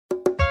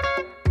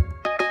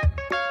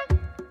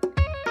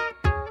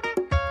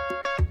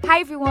Hi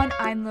everyone,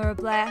 I'm Laura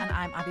Blair. And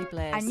I'm Abby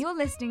Blair. And you're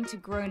listening to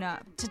Grown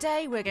Up.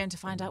 Today we're going to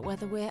find out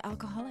whether we're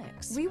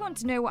alcoholics. We want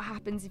to know what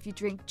happens if you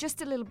drink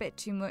just a little bit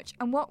too much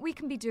and what we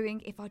can be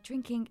doing if our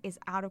drinking is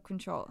out of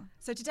control.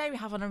 So today we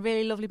have on a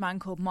really lovely man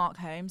called Mark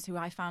Holmes, who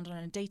I found on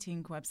a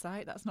dating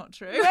website. That's not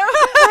true.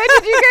 Where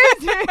did you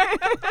go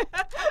to?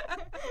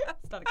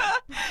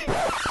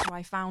 Who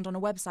I found on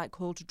a website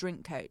called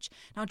Drink Coach.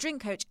 Now,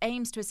 Drink Coach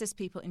aims to assist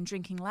people in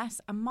drinking less,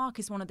 and Mark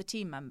is one of the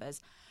team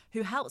members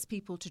who helps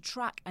people to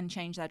track and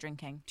change their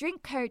drinking.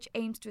 Drink Coach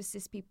aims to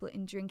assist people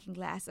in drinking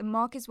less, and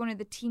Mark is one of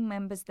the team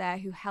members there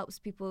who helps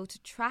people to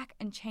track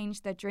and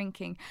change their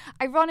drinking.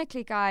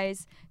 Ironically,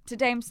 guys,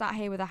 today I'm sat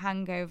here with a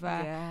hangover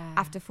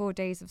after 4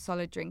 days of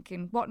solid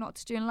drinking. What not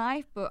to do in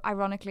life, but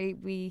ironically,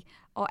 we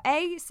are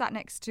sat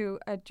next to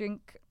a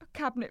drink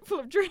cabinet full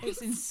of drinks.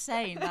 It's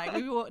insane. Like,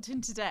 we walked in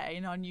today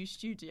in our new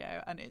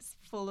studio and it's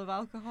full of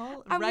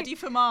alcohol, and ready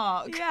for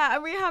Mark. Yeah,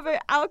 and we have an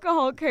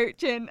alcohol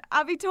coach in.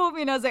 Abby told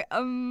me and I was like,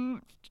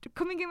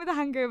 coming in with a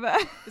hangover.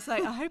 It's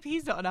like, I hope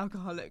he's not an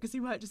alcoholic because he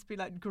might just be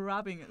like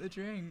grabbing at the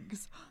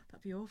drinks.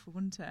 That'd be awful,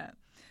 wouldn't it?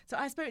 So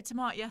I spoke to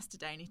Mark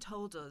yesterday and he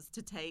told us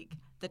to take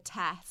the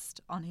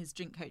test on his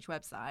Drink Coach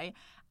website,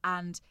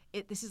 and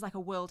this is like a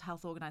World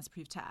Health Organized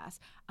approved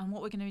test, and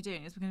what we're going to be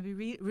doing is we're going to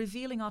be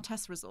revealing our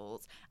test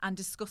results and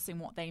discussing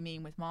what they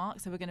mean with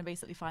Mark. So we're going to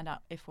basically find out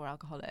if we're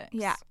alcoholics.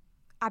 Yeah.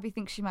 Abby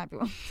thinks she might be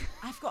one.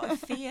 I've got a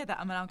fear that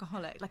I'm an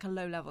alcoholic, like a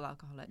low-level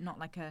alcoholic, not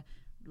like a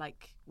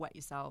wet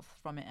yourself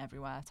from it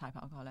everywhere type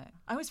alcoholic.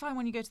 I always find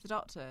when you go to the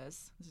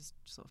doctors, this is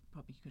sort of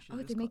probably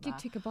because they make you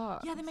tick a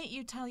box. Yeah, they make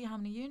you tell you how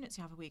many units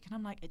you have a week, and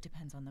I'm like, it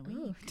depends on the week.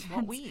 Ooh,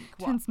 what week?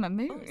 Depends my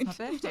mood. Oh, it's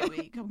my birthday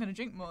week. I'm going to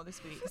drink more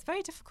this week. It's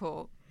very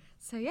difficult.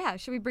 So yeah,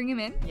 should we bring him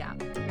in? Yeah.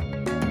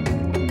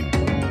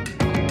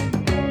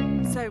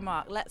 So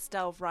Mark, let's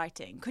delve right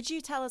in. Could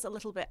you tell us a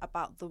little bit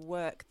about the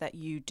work that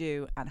you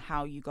do and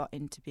how you got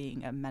into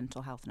being a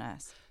mental health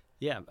nurse?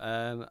 Yeah,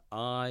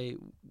 I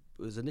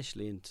was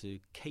initially into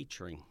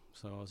catering,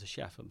 so I was a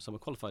chef. So I'm a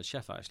qualified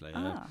chef actually.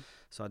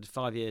 So I did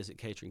 5 years at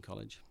catering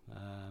college,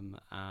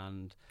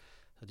 and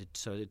I did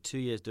 2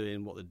 years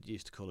doing what they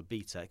used to call a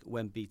BTEC,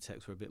 when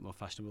BTECs were a bit more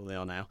fashionable than they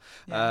are now,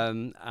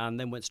 and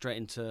then went straight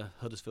into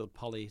Huddersfield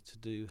Poly to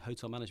do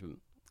hotel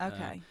management.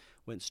 Okay.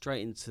 Went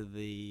straight into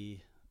the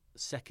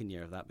second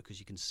year of that because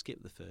you can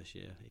skip the first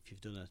year if you've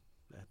done a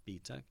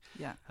BTEC.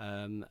 Yeah.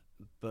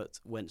 But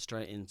went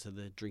straight into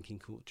the drinking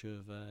culture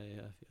of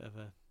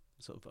a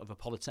sort of a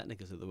polytechnic,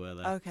 as it were.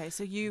 There. Okay,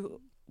 so you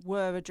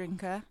were a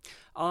drinker.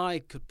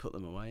 I could put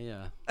them away.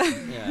 Yeah.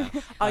 Yeah.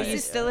 Are you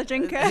still a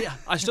drinker? Yeah,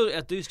 I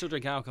do still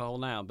drink alcohol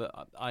now, but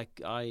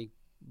I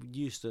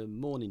used to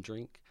morning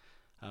drink.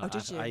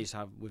 Did you? I used to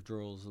have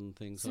withdrawals and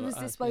things. So was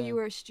this while you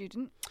were a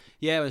student?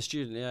 Yeah, I was a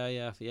student.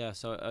 Yeah.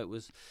 So it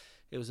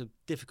was a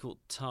difficult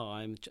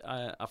time.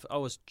 I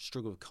always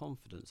struggled with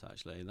confidence,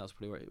 actually, and that's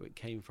probably where it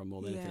came from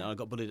more than anything. I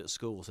got bullied at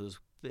school, so there's a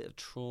bit of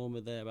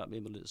trauma there about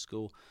being bullied at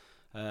school.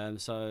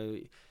 So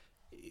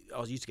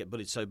I used to get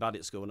bullied so bad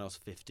at school when I was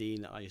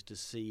 15. I used to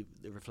see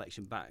the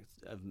reflection back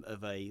of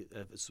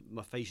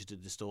my face used to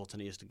distort,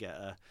 and I used to get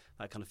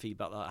that kind of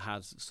feedback that I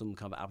had some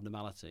kind of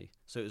abnormality.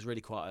 So it was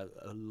really quite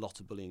a lot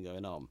of bullying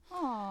going on.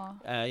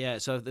 Aww.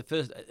 So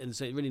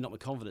so it really knocked my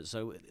confidence.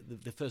 So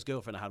the first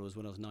girlfriend I had was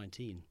when I was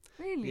 19.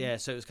 Really? Yeah.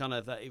 So it was kind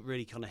of that. It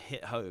really kind of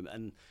hit home,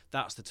 and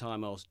that's the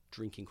time I was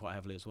drinking quite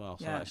heavily as well.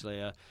 So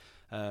actually.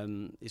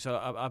 So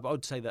I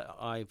would say that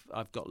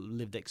I've got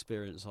lived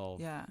experience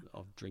of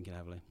drinking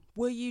heavily.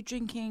 Were you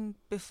drinking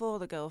before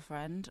the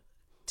girlfriend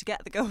to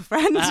get the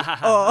girlfriend,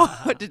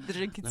 or did the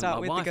drinking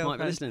start with the girlfriend? My wife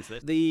might be listening to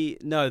this.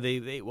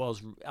 It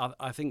was.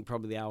 I think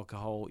probably the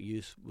alcohol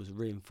use was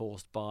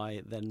reinforced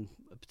by then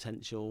a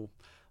potential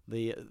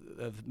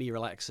of me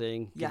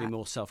relaxing, giving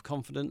more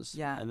self-confidence,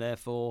 and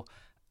therefore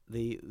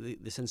the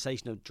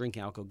sensation of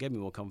drinking alcohol gave me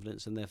more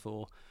confidence, and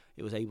therefore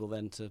it was able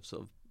then to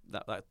sort of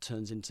that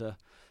turns into.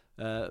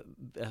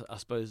 I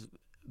suppose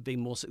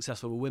being more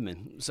successful with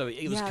women, so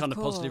it was kind of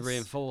positively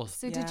reinforced.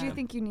 So did you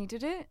think you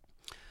needed it?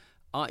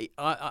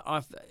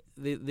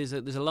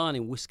 There's a line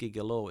in Whiskey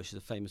Galore, which is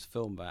a famous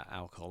film about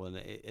alcohol, and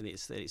it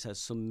says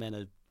some men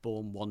are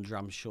born 1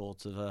 dram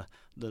short of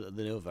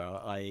than other,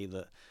 i.e.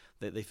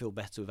 that they feel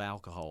better with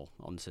alcohol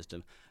on the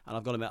system. And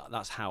I've got to admit,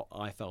 that's how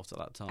I felt at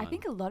that time. I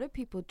think a lot of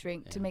people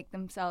drink to make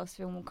themselves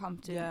feel more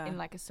confident in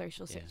like a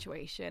social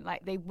situation.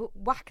 Like they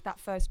whack that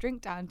first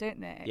drink down,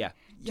 don't they? Yeah.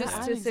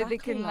 Just so they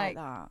can like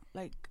that.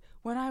 Like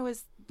when I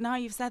was, now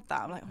you've said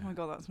that, I'm like, oh my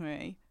God, that's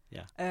me.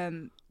 Yeah.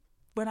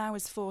 When I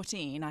was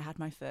 14, I had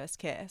my first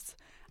kiss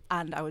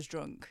and I was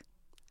drunk.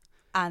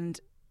 And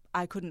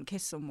I couldn't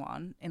kiss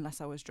someone unless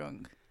I was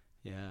drunk.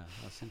 Yeah,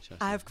 that's interesting.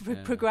 I've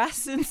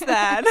progressed since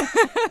then.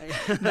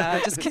 No,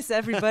 I just kiss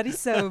everybody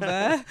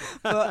sober.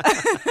 But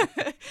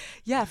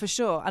yeah, for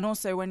sure. And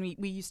also when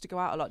we used to go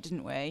out a lot,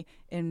 didn't we,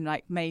 in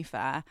like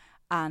Mayfair,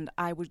 and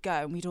I would go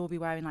and we'd all be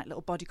wearing like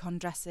little bodycon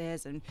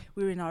dresses, and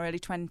we were in our early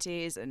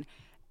 20s, and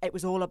it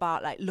was all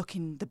about like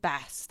looking the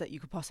best that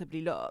you could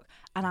possibly look.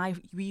 And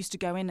we used to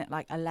go in at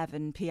like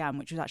 11 p.m,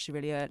 which was actually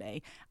really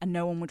early, and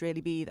no one would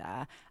really be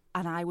there.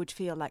 and I would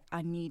feel like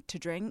I need to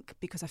drink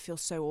because I feel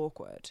so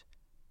awkward.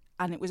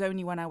 And it was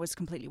only when I was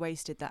completely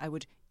wasted that I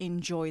would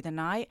enjoy the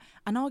night,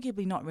 and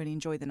arguably not really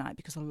enjoy the night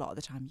because a lot of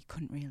the time you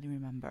couldn't really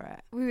remember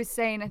it. We were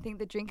saying, I think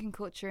the drinking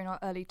culture in our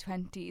early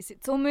 20s,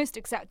 it's almost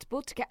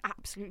acceptable to get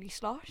absolutely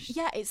sloshed.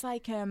 Yeah, it's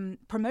like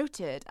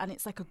promoted, and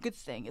it's like a good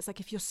thing. It's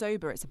like if you're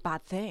sober, it's a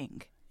bad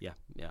thing. Yeah.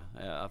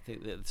 I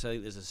think there's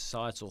a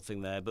societal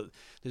thing there, but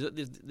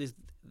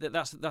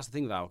that's the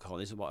thing with alcohol.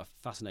 This is what I'm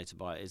fascinated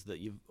by, is that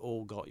you've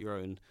all got your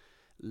own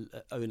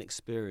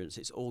experience.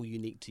 It's all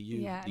unique to you.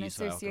 Yeah, an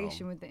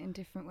association with it in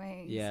different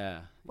ways. Yeah.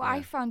 What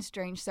I found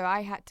strange, so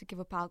I had to give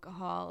up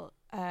alcohol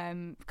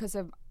because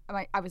of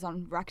I was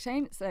on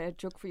Roaccutane. It's a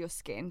drug for your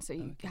skin, so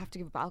you have to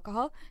give up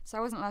alcohol. So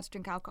I wasn't allowed to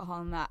drink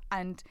alcohol and that.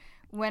 And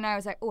when I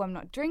was like, oh, I'm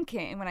not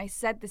drinking, and when I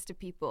said this to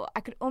people, I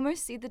could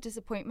almost see the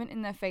disappointment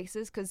in their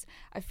faces, because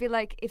I feel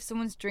like if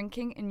someone's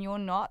drinking and you're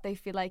not, they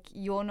feel like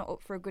you're not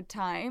up for a good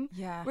time.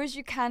 Yeah. Whereas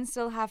you can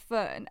still have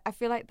fun. I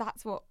feel like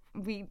that's what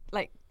we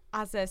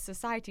as a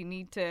society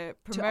need to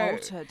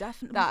promote, to alter,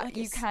 definitely, that like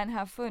you can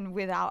have fun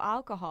without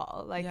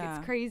alcohol.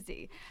 It's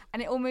crazy.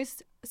 And it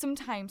almost,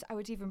 sometimes I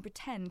would even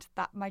pretend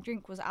that my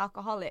drink was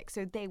alcoholic,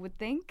 so they would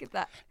think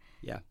that.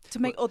 Yeah. To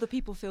make other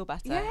people feel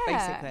better,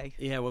 basically.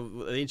 Yeah, well,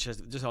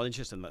 just how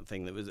interesting that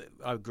thing that was.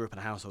 I grew up in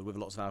a household with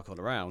lots of alcohol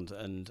around,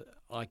 and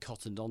I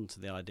cottoned on to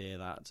the idea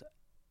that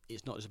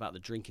it's not just about the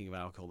drinking of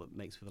alcohol that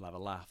makes people have a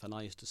laugh. And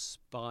I used to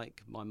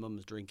spike my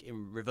mum's drink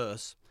in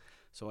reverse.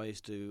 So I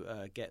used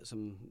to get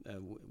some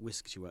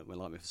whiskey. She won't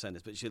like me for saying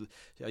this, but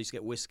I used to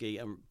get whiskey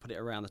and put it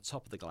around the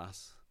top of the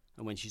glass.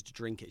 And when she used to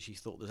drink it, she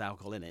thought there's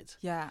alcohol in it.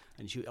 Yeah.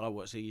 And I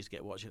used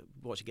to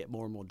watch her get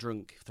more and more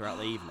drunk throughout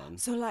the evening.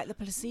 So like the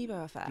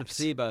placebo effect. The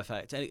placebo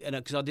effect, and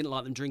because I didn't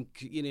like them drink.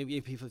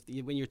 People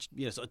when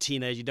you're sort of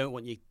teenager, you don't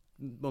want your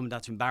mum and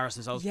dad to embarrass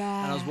themselves.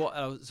 Yeah.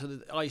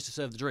 And I used to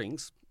serve the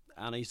drinks,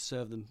 and I used to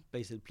serve them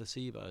basically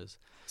placebos.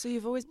 So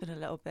you've always been a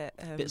little bit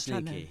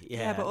sneaky,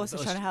 but also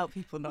trying to help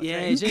people not drink.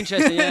 Yeah, it's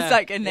interesting. Yeah. It's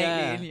like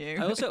innately in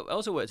you. I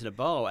also worked in a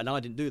bar, and I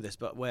didn't do this,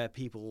 but where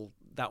people,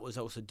 that was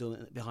also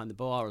done behind the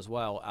bar as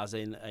well, as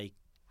a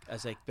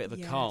bit of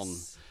a con.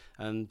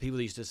 And people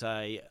used to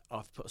say,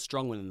 I've put a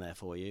strong one in there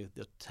for you.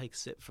 They'll take a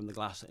sip from the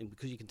glass, and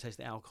because you can taste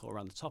the alcohol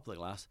around the top of the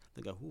glass,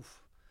 they go,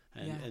 oof.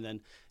 And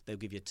then they'll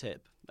give you a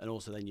tip, and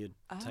also then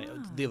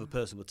the other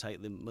person would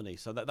take the money.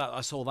 So that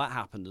I saw that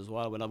happen as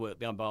well when I worked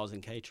behind bars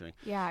in catering.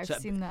 Yeah, I've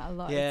seen that a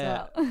lot.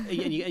 Yeah, as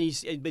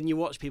well. and you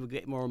watch people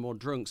get more and more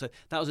drunk. So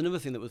that was another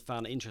thing that was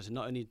found interesting.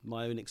 Not only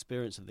my own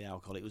experience of the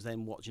alcohol, it was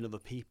then watching other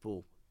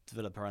people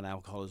develop around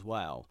alcohol as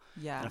well.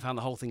 Yeah, and I found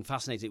the whole thing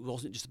fascinating. It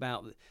wasn't just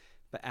about.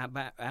 But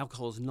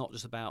alcohol is not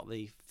just about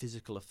the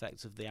physical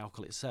effects of the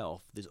alcohol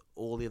itself. There's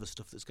all the other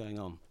stuff that's going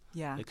on.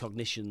 Yeah, the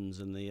cognitions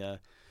and the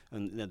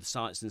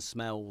sights and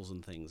smells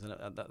and things, and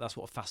that's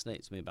what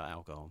fascinates me about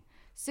alcohol.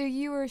 So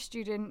you were a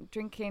student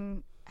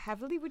drinking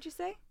heavily, would you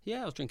say?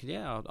 Yeah, I was drinking.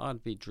 Yeah,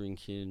 I'd be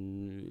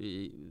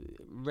drinking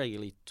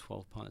regularly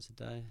 12 pints a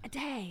day. A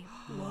day?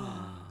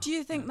 Wow. Do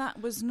you think that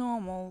was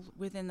normal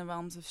within the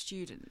realms of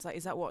students? Like,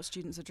 is that what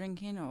students are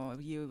drinking, or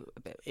are you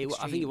a bit extreme?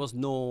 I think it was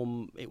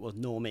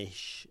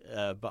normish,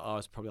 but I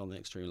was probably on the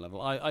extreme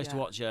level. I used to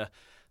watch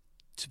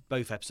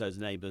both episodes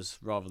of Neighbours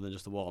rather than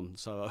just the one,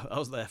 so I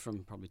was there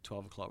from probably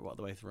 12 o'clock right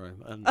the way through.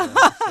 And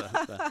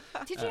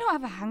did you not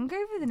have a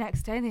hangover the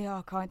next day? And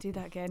I can't do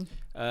that again.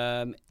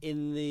 When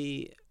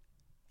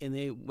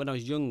I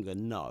was younger,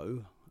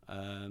 no.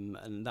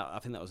 And that, I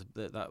think that's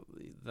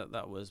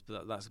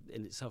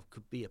in itself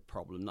could be a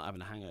problem, not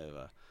having a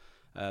hangover.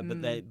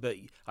 But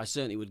I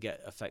certainly would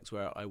get effects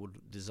where I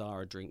would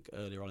desire a drink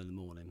earlier on in the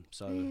morning,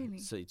 so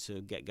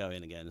to get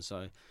going again.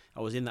 So I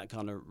was in that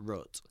kind of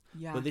rut.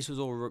 Yeah. But this was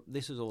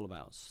all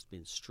about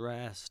being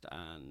stressed,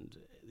 and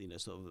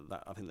sort of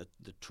that. I think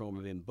the trauma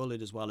of being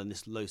bullied as well, and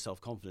this low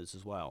self-confidence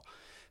as well,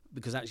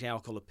 because actually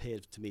alcohol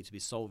appeared to me to be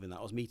solving that.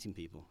 I was meeting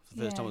people for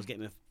the first time. I was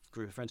getting a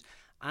group of friends.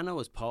 And I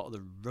was part of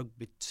the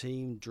rugby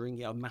team,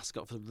 drinking. I was a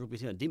mascot for the rugby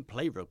team. I didn't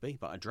play rugby,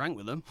 but I drank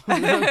with them.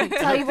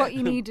 Tell you what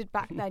you needed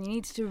back then. You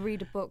needed to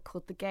read a book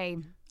called The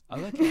Game. Oh,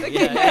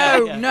 okay.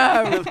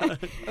 No.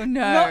 Oh, no.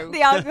 Not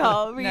the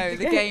alcohol. No,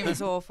 The Game is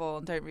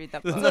awful. Don't read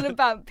that book. It's all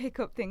about pick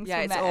up things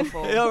from it's men.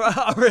 awful.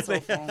 Really?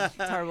 It's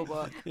awful. Terrible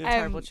book.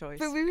 Terrible choice.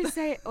 But we were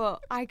saying,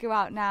 I go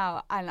out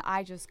now and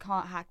I just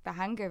can't hack the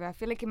hangover. I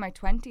feel like in my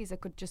 20s I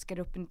could just get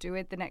up and do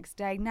it the next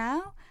day.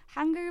 Now,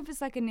 hangover is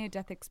like a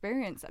near-death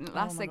experience, and it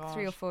lasts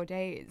 3 or 4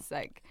 days.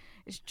 Like,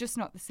 it's just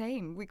not the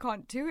same. We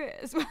can't do it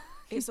as well.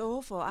 It's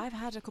awful. I've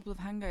had a couple of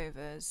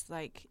hangovers,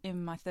 like,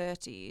 in my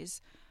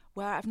 30s,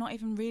 where I've not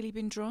even really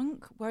been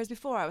drunk. Whereas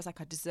before I was like,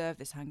 I deserve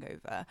this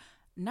hangover.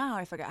 Now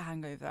if I get a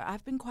hangover,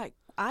 I've been quite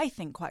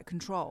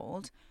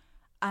controlled.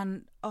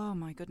 And oh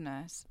my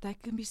goodness, they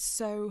can be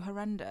so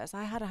horrendous.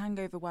 I had a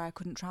hangover where I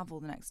couldn't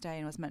travel the next day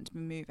and I was meant to be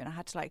moving. I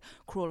had to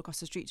crawl across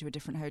the street to a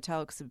different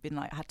hotel because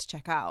I had to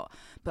check out.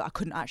 But I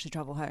couldn't actually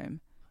travel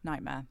home.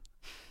 Nightmare.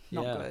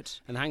 Not good.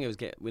 And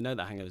we know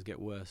that hangovers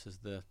get worse as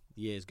the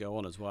years go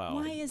on as well.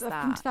 Why is I've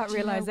that? come to that Do you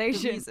know the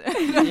realisation. reason?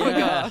 Oh my Yeah.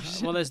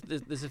 gosh. Well,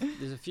 there's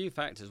a few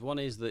factors. One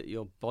is that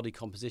your body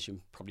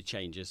composition probably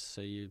changes,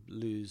 so you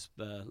lose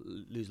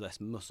less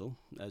muscle.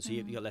 So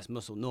you got less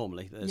muscle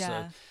normally.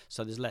 Yeah.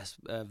 So there's less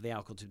of the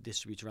alcohol to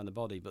distribute around the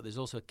body. But there's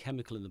also a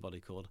chemical in the body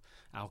called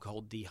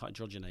alcohol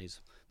dehydrogenase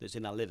that's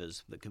in our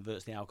livers that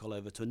converts the alcohol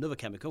over to another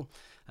chemical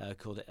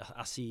called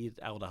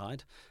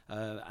acetaldehyde,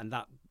 and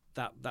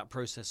that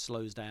process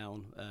slows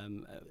down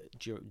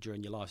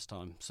during your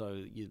lifetime,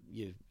 so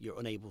you're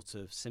unable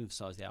to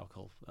synthesize the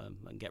alcohol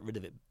and get rid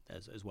of it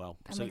as well.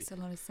 That so, makes a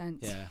lot of sense.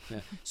 yeah.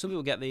 Some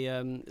people get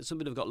some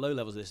people have got low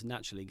levels of this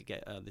naturally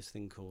get this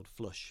thing called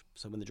flush.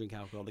 So when they drink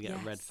alcohol, they get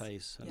a red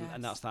face,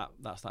 and that's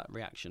that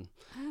reaction.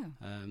 Oh.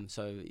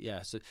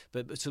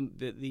 But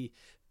the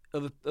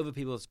other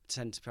people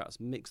tend to perhaps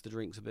mix the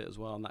drinks a bit as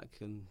well, and that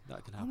can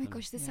happen. Oh my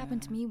gosh, this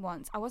happened to me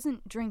once. I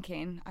wasn't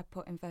drinking. I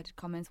put inverted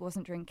commas.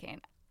 Wasn't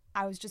drinking.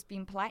 I was just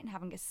being polite and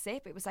having a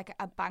sip. It was like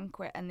a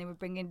banquet, and they were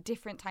bringing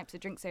different types of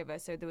drinks over.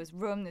 So there was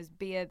rum, there's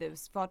beer, there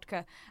was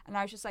vodka, and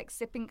I was just like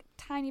sipping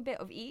a tiny bit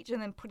of each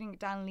and then putting it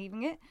down and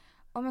leaving it.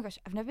 Oh my gosh,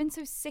 I've never been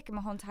so sick in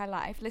my whole entire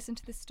life. Listen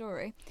to this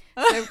story.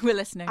 So We're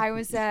listening. I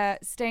was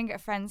staying at a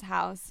friend's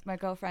house, my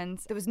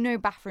girlfriend's. There was no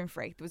bathroom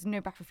free. I was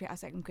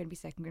like, I'm going to be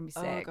sick.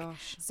 Oh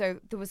gosh. So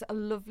there was a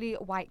lovely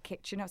white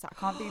kitchen. I was like, I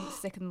can't be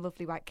sick in the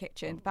lovely white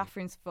kitchen. The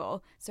bathroom's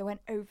full. So I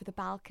went over the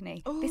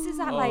balcony. This is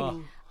at like,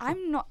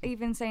 I'm not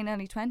even saying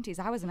early 20s.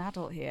 I was an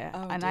adult here.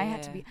 Oh, and I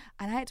had dear.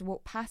 I had to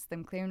walk past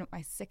them clearing up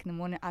my sick in the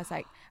morning. I was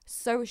like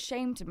so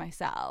ashamed of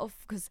myself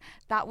because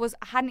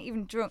I hadn't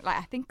even drunk. Like,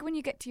 I think when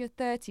you get to your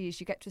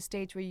 30s, you get to a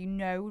stage where you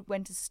know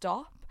when to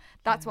stop.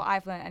 That's what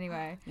I've learned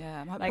anyway.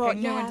 Yeah, I know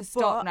when to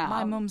stop now.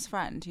 My mum's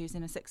friend, who's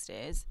in her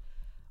 60s,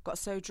 got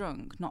so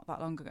drunk not that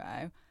long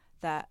ago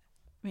that,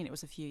 I mean, it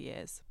was a few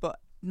years, but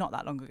not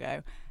that long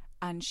ago.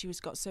 And she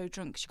got so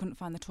drunk she couldn't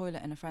find the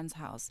toilet in a friend's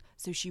house,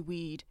 so she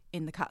weed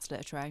in the cat's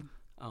litter tray.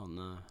 Oh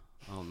no.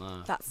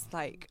 That's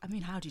like, I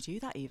mean, how do you do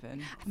that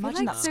even? I feel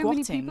Imagine like that so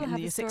many squatting people in have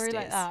your a story 60s.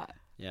 like that.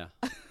 Yeah.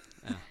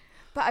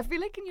 But I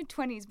feel like in your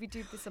 20s we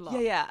do this a lot.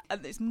 Yeah,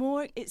 and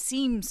it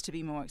seems to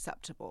be more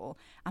acceptable,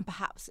 and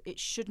perhaps it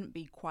shouldn't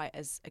be quite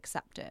as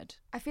accepted.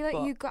 I feel like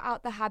But- you got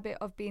out the habit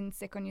of being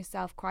sick on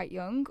yourself quite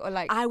young, or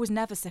like I was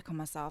never sick on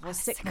myself. I was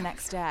sick the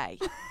next day.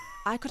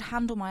 I could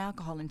handle my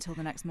alcohol until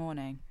the next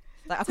morning.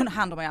 Like, I couldn't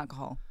handle my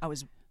alcohol. I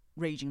was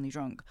ragingly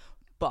drunk,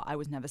 but I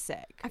was never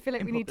sick. I feel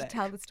like in we need to public.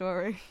 tell the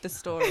story. The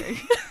story.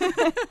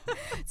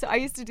 So I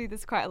used to do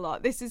this quite a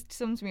lot. This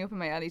sums me up in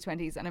my early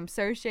 20s, and I'm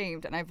so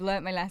ashamed, and I've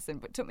learnt my lesson,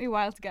 but it took me a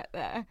while to get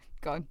there.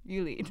 Go on,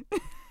 you lead.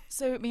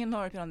 So me and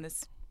Laura had been on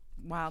this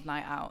wild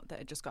night out that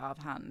had just got out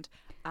of hand,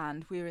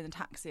 and we were in the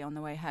taxi on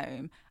the way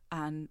home,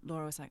 and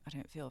Laura was like, I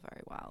don't feel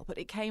very well. But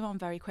it came on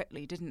very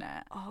quickly, didn't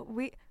it? Oh,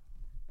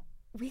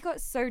 we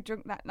got so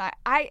drunk that night.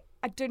 I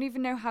don't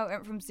even know how it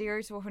went from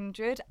 0 to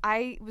 100.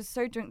 I was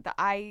so drunk that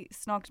I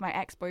snogged my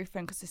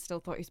ex-boyfriend because I still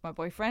thought he was my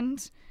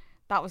boyfriend.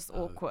 That was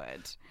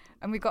awkward.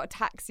 And we got a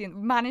taxi and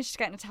managed to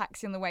get in a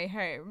taxi on the way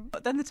home.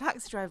 But then the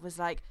taxi driver was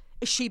like,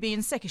 is she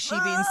being sick? Is she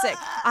being sick?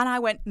 And I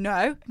went,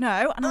 no. And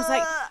I was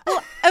like,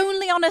 well,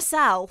 only on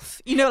herself.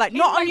 You know, like,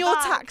 not my on your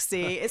bag.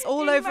 taxi. It's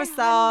all In over my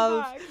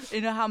herself. handbag.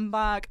 In a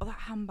handbag. Oh, that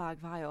handbag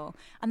vial.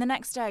 And the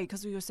next day,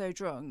 because we were so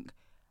drunk,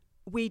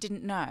 we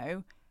didn't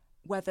know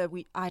whether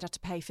I'd had to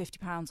pay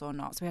 £50 or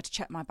not. So we had to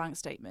check my bank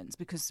statements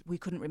because we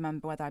couldn't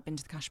remember whether I'd been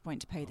to the cash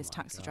point to pay this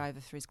taxi driver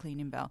for his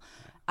cleaning bill.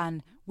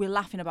 And we're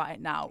laughing about it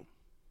now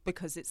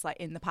because it's like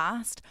in the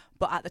past,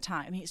 but at the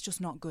time, I mean, it's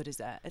just not good, is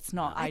it? It's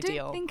not I don't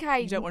ideal. think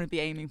You don't want to be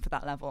aiming for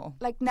that level.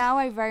 Like, now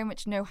I very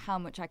much know how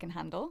much I can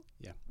handle.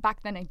 Yeah.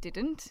 Back then I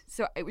didn't.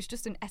 So it was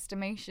just an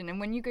estimation. And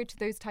when you go to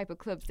those type of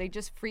clubs, they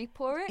just free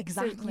pour it.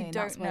 Exactly, So you and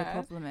don't that's where the know.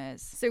 problem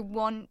is. So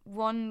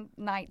one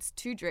night's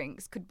 2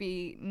 drinks could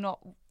be not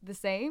the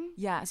same.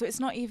 Yeah, so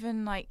it's not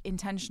even like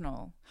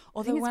intentional. think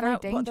Although it's when very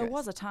but there dangerous.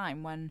 was a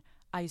time when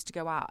I used to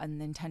go out and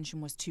the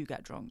intention was to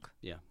get drunk.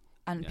 Yeah.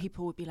 And Yeah.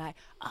 people would be like,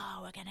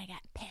 oh, we're going to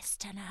get pissed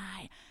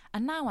tonight.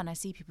 And now when I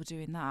see people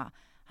doing that,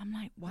 I'm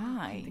like, I can't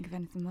why? think of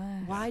anything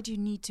worse. Why do you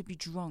need to be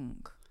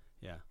drunk?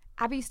 Yeah.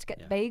 Abby used to get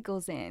Yeah.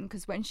 bagels in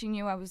because when she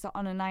knew I was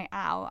on a night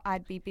out,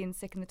 I'd be being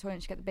sick in the toilet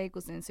and she'd get the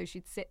bagels in. So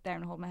she'd sit there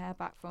and hold my hair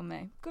back for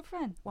me. Good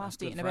friend. Whilst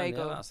That's a eating good a friend,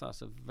 bagel. Yeah,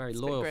 that's a very It's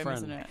a bit loyal grim, friend.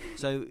 isn't it?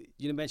 So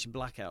you mentioned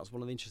blackouts.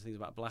 One of the interesting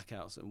things about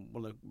blackouts, and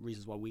one of the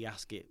reasons why we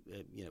ask it,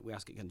 we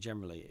ask it kind of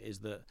generally, is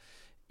that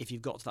if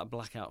you've got to that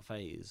blackout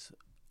phase,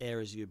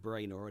 areas of your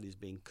brain already is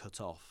being cut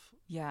off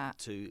Yeah.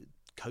 to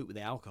cope with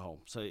the alcohol.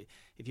 So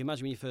if you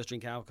imagine when you first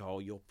drink alcohol,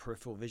 your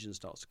peripheral vision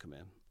starts to come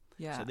in.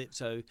 Yeah.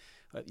 So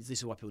this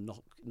is why people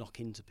knock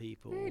into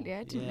people. Really?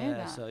 I didn't know Yeah,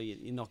 that. so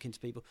you knock into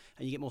people,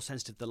 and you get more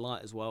sensitive to the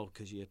light as well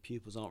because your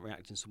pupils aren't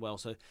reacting so well.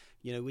 So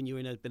when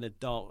you're been a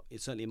dark,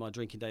 it's certainly in my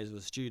drinking days as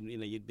a student.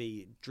 You'd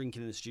be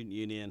drinking in the student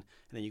union, and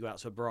then you go out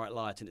to a bright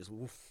light, and it's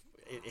woof,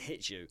 it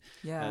hits you.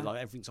 Yeah. Like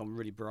everything's on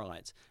really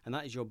bright, and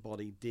that is your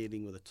body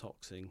dealing with a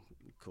toxin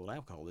called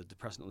alcohol, the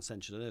depressant on the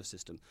central nervous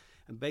system.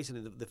 And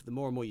basically, the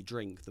more and more you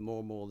drink, the more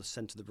and more the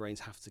centre of the brains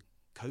have to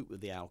cope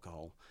with the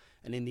alcohol.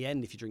 And in the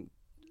end, if you drink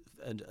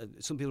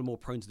some people are more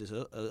prone to this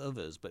than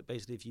others. But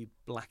basically, if you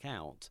black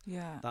out,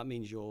 that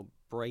means your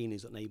brain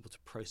is unable to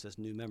process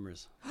new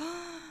memories.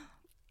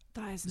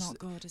 That is not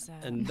good, is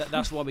it? And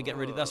that's why we get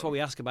rid of. That's why we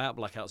ask about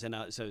blackouts.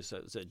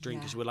 So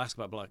drinkers will ask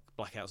about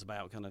blackouts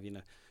about kind of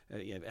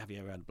have you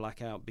ever had a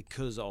blackout,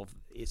 because of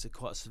it's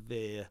quite a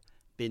severe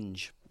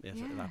binge if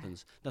it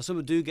happens. Now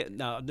some do get.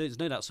 Now there's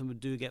no doubt some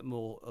do get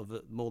more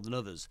than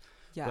others.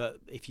 Yeah. But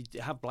if you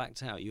have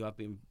blacked out, you have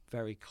been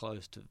very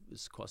close to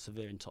it's quite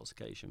severe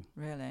intoxication.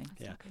 Really?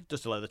 Yeah.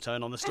 Just to lower the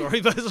tone on the story,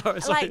 but sorry.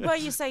 Like,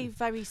 when you say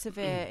very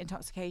severe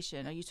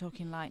intoxication, are you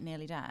talking like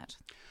nearly dead?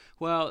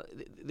 Well,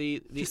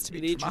 the just to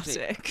be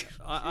dramatic.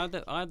 I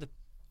had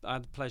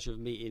the pleasure of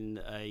meeting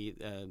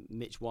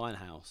Mitch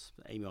Winehouse,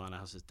 Amy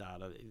Winehouse's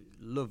dad, a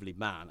lovely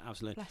man,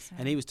 absolutely.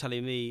 And he was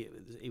telling me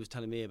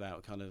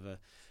about kind of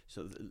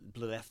sort of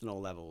blood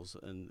ethanol levels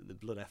and the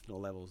blood ethanol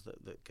levels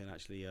that can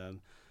actually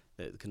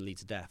that can lead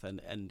to death,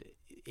 and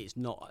it's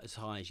not as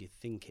high as you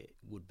think it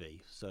would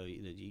be. So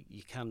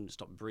you can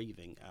stop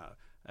breathing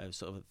at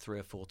sort of 3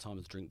 or 4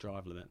 times the drink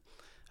drive limit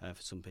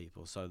for some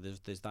people. So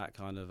there's that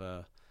kind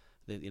of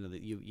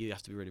you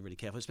have to be really, really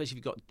careful, especially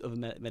if you've got other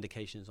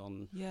medications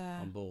on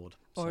board.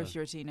 Or if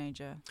you're a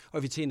teenager. Or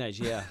if you're a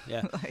teenager,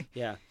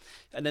 yeah.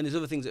 And then there's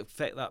other things that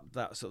affect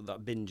that sort of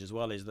that binge as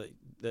well, is that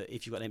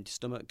if you've got an empty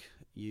stomach,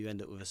 you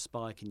end up with a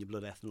spike in your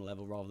blood ethanol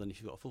level rather than if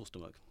you've got a full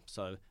stomach.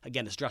 So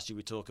again, the strategy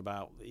we talk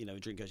about,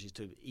 drink coaches,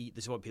 to eat.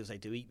 This is what people say,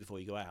 to eat before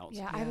you go out.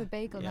 Yeah, I have a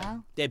bagel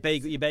now. Yeah,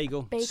 your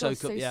bagel. Bagel soak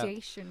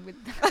association up, with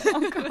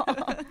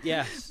alcohol.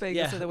 Yeah,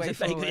 bagels are the way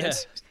forward.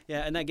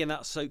 Yeah, and again,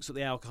 that soaks up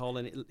the alcohol,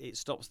 and it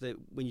stops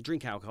when you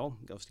drink alcohol,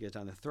 it obviously goes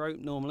down the throat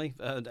normally,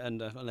 and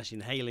unless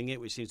you're inhaling it,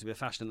 which seems to be a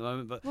fashion at the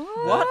moment. But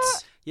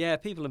what? Yeah,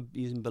 people are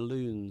using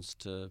balloons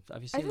to.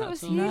 Have you seen that? I thought it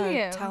was helium.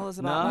 No, tell us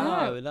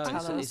about that.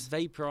 No, it's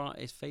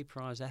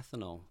vaporized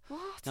ethanol.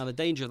 What? Now the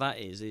danger of that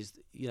is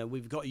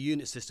we've got a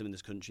unit system in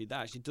this country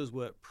that actually does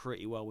work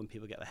pretty well when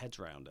people get their heads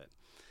around it.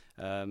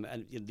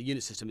 And the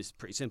unit system is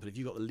pretty simple. If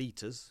you've got the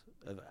litres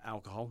of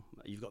alcohol,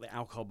 you've got the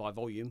alcohol by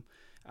volume,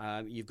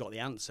 you've got the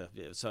answer.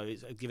 So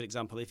I'll give an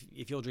example.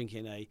 If you're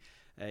drinking a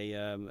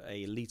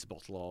litre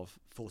bottle of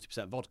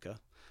 40% vodka,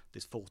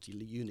 there's 40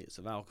 units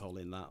of alcohol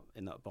in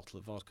that bottle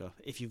of vodka.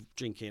 If you're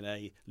drinking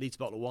a litre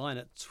bottle of wine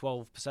at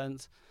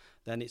 12%,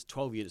 then it's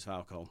 12 units of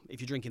alcohol. If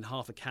you're drinking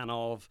half a can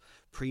of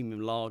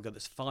premium lager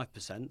that's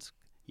 5%,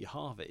 you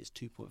halve it, it's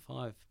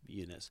 2.5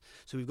 units.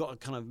 So we've got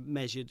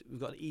we've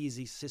got an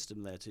easy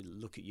system there to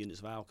look at units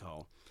of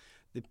alcohol.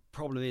 The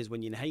problem is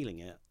when you're inhaling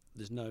it,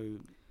 there's no.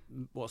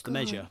 What's the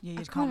measure?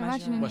 I can't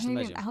imagine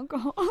inhaling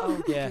alcohol.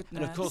 Oh, yeah, goodness.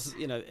 And of course,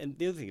 and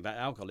the other thing about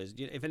alcohol is,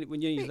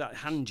 when you use that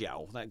hand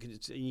gel, and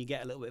you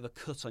get a little bit of a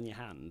cut on your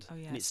hand,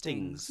 and it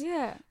stings.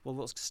 Yeah. Well,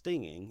 what's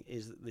stinging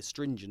is the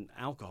stringent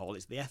alcohol.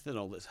 It's the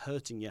ethanol that's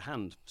hurting your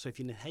hand. So if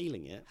you're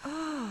inhaling it,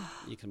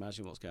 you can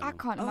imagine what's going on. I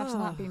can't imagine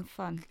that being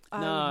fun. I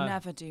would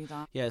never do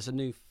that. Yeah, it's a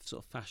new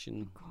sort of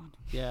fashion. Oh, God.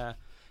 Yeah.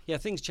 Yeah,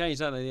 things change,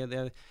 don't they?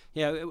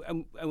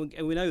 And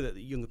we know that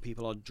younger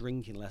people are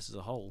drinking less as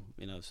a whole.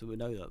 So we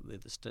know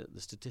that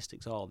the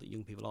statistics are that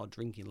young people are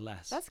drinking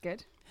less. That's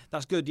good.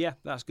 That's good. Yeah,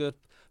 that's good.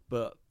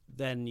 But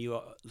then you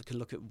can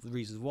look at the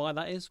reasons why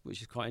that is,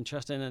 which is quite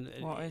interesting. And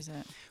what is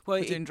it?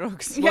 Well, doing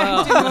drugs.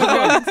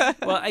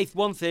 Well,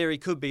 one theory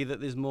could be that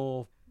there's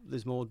more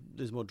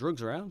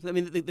drugs around. I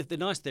mean, the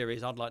nice theory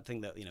is I'd like to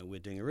think that we're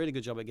doing a really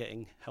good job at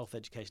getting health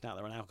education out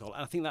there on alcohol,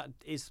 and I think that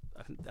is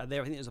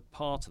there. I think there's a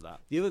part of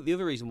that. The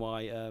other reason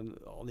why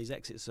on these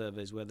exit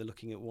surveys where they're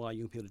looking at why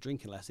young people are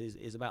drinking less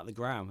is about the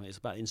gram. It's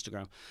about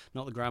Instagram,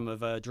 not the gram of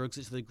drugs.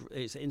 It's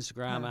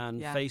Instagram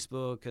and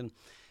Facebook, and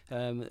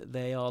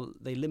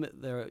they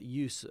limit their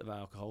use of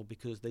alcohol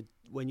because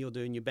when you're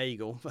doing your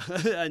bagel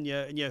and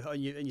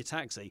your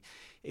taxi,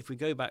 if we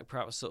go back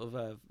perhaps sort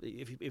of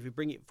if we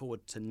bring it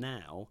forward to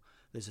now,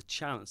 there's a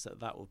chance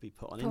that will be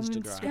put on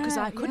Instagram. Because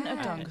I couldn't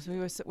have done because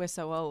we're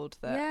so old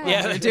that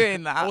we're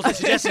doing that. I wasn't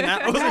suggesting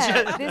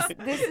that.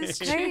 This is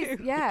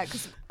crazy. Yeah,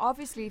 because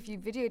obviously if you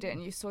videoed it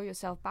and you saw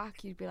yourself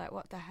back, you'd be like,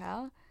 what the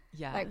hell?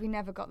 Yeah. Like we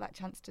never got that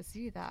chance to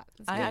see that.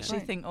 I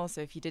actually think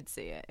also if you did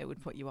see it, it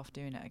would put you off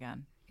doing it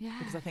again. Yeah.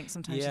 Because I think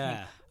sometimes you think,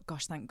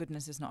 gosh, thank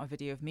goodness there's not a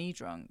video of me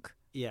drunk.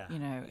 Yeah.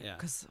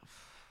 Because...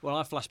 Well, I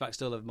have flashbacks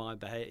still of my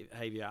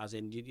behaviour, as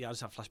in, I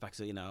just have flashbacks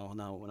of, when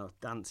I was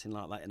dancing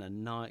like that in a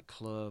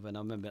nightclub, and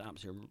I remember being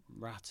absolutely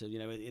ratted,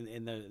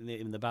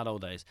 in the bad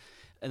old days,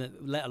 and then,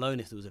 let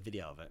alone if there was a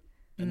video of it,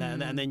 and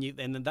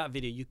then that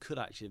video you could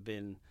actually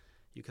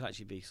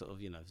be sort of,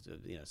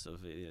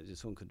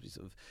 someone could be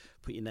sort of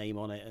put your name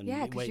on it. And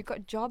because you've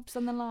got jobs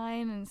on the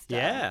line and stuff.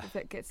 Yeah. If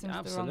it gets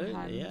into the wrong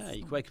hands. Yeah,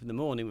 you could wake up in the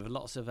morning with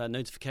lots of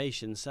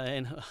notifications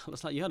saying,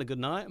 looks like you had a good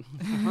night.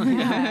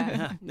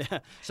 Yeah.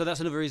 So that's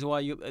another reason why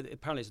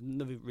apparently it's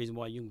another reason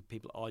why young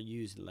people are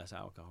using less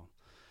alcohol.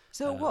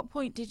 So at what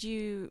point did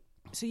you...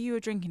 So you were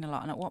drinking a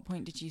lot, and at what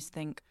point did you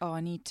think, I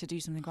need to do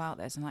something about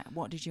this? And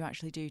what did you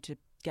actually do to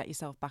get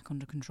yourself back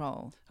under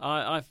control?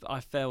 I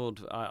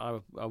failed. I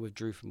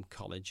withdrew from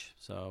college,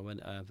 so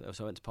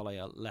I went to Poly.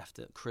 I left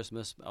at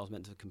Christmas. I was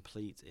meant to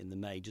complete in the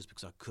May just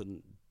because I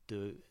couldn't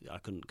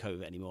couldn't cope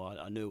with it anymore.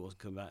 I knew it wasn't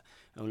coming back,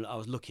 and I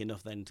was lucky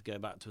enough then to go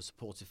back to a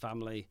supportive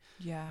family.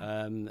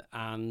 Yeah.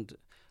 And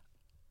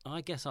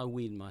I guess I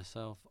weaned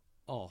myself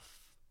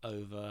off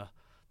over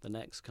the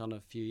next kind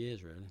of few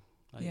years, really.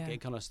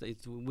 It kind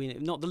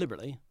of not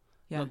deliberately.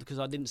 Yeah. Not because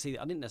I didn't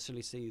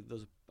necessarily see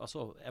I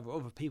saw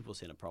other people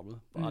seeing a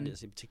problem, but I didn't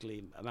see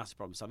particularly a massive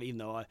problem. So even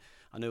though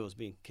I knew I was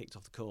being kicked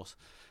off the course,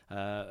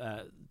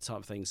 type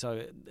of thing.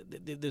 So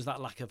there's that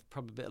lack of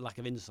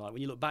insight.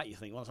 When you look back, you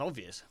think, well, it's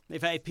obvious.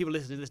 If people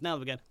listen to this now,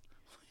 they're going,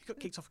 you got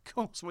kicked off a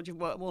course. What do you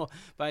work more?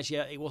 But actually,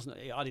 it wasn't.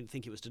 I didn't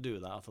think it was to do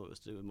with that. I thought it was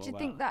to do with more. Do you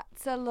think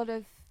that's a lot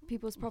of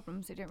people's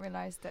problems? They don't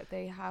realise that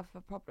they have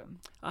a problem.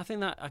 I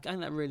think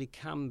that really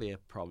can be a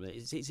problem.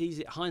 It's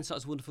easy.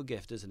 Hindsight's a wonderful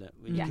gift, isn't it?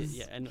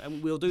 Yes.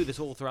 And we'll do this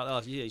all throughout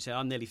life. You say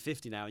I'm nearly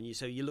 50 now, and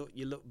you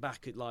look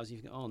back at lives and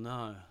you think, oh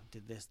no,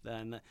 did this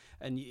then,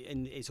 and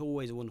it's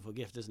always a wonderful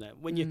gift, isn't it?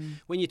 When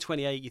you're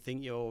 28, you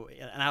think you're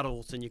an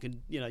adult and you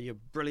can, you're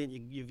brilliant,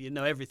 you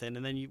know everything,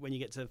 and then when you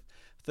get to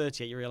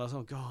 38, you realise,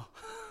 oh god.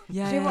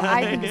 Yeah. Do you know what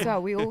I think as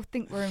well? We all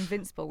think we're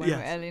invincible when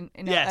we're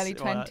in our early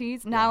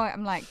 20s. Now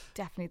I'm like,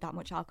 definitely that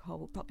much alcohol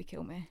will probably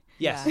kill me.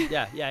 Yes,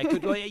 yeah. It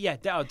could,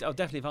 I'll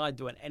definitely, if I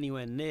went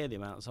anywhere near the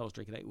amounts I was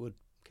drinking, it would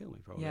kill me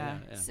probably. Yeah.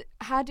 So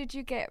how did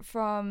you get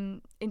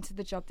into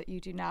the job that you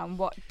do now, and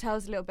tell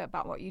us a little bit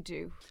about what you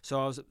do? So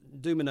I was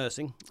doing my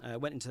nursing,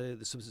 went into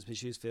the substance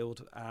misuse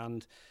field,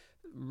 and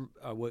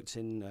I worked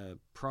in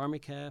primary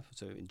care,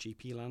 so in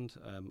GP land.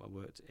 I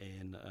worked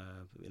in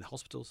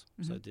hospitals,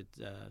 so I did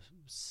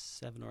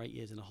 7 or 8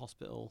 years in a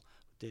hospital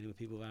dealing with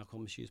people with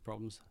alcohol misuse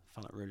problems.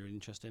 Found that really, really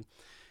interesting.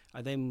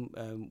 I then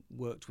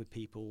worked with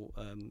people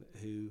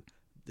who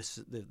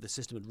the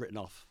system had written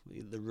off,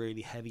 the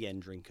really heavy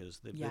end drinkers,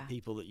 the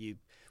people that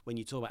when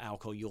you talk about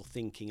alcohol, you're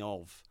thinking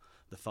of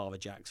the Father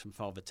Jacks from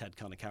Father Ted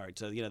kind of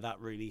character,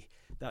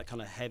 that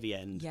kind of heavy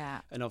end.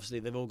 Yeah. And obviously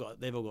they've all got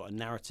a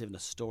narrative and a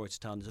story to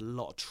tell. And there's a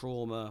lot of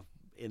trauma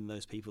in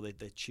those people.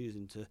 They're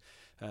choosing to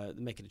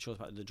making a choice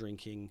about the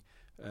drinking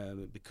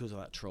because of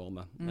that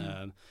trauma.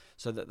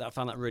 So that I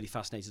found that really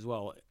fascinating as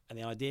well. And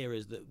the idea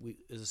is that we,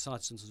 as a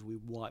society, sometimes we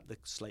wipe the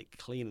slate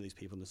clean of these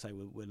people and say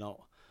we're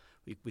not.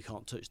 We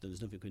can't touch them.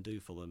 There's nothing we can do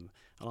for them.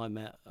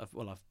 And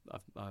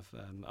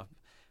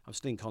I'm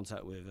still in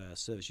contact with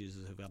service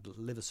users who've had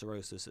liver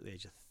cirrhosis at the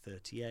age of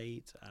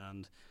 38,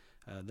 and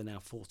they're now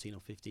 14 or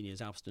 15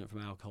 years abstinent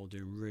from alcohol,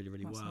 doing really,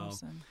 really That's well.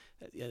 Awesome.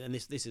 And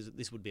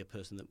this would be a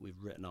person that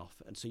we've written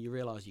off. And so you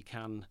realise you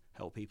can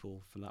help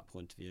people from that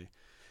point of view.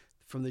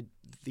 But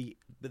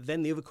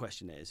then the other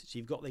question is, so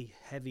you've got the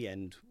heavy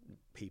end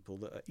people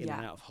that are in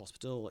and out of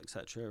hospital,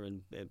 etc.,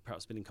 and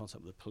perhaps been in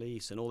contact with the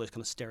police and all those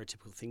kind of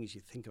stereotypical things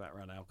you think about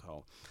around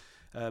alcohol.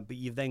 But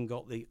you've then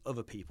got the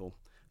other people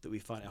that we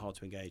find it hard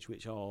to engage,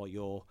 which are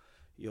your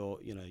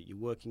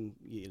working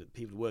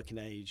people working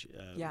age,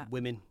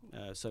 women.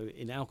 So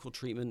in alcohol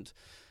treatment,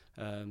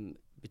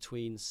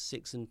 between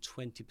 6 and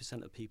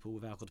 20% of people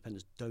with alcohol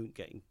dependence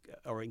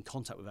are in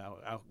contact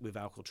with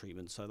alcohol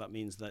treatment. So that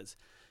means that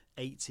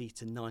 80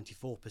 to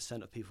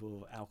 94% of people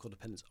with alcohol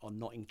dependence are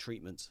not in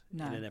treatment in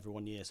and every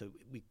 1 year. So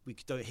we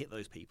don't hit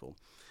those people.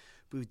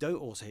 But we don't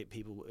also hit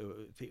people,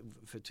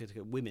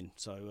 particularly women.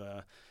 So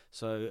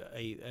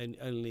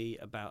only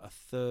about a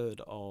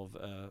third of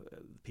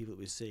people that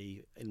we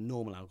see in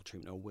normal alcohol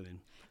treatment are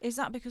women. Is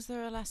that because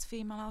there are less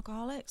female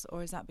alcoholics,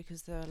 or is that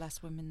because there are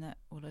less women that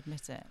will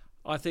admit it?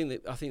 I think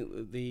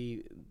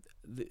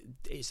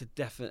it's a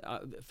definite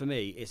for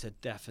me. It's a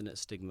definite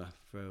stigma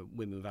for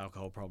women with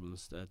alcohol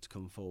problems to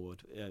come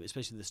forward,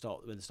 especially when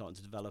they're starting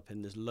to develop.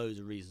 And there's loads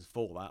of reasons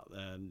for that.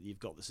 You've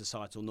got the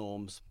societal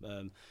norms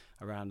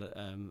around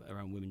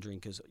women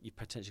drinkers. You've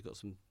potentially got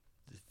some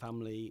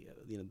family,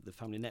 the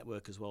family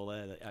network as well.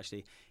 There, that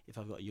actually, if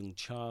I've got a young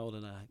child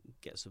and I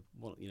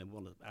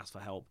want to ask for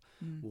help,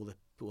 will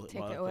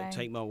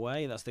take my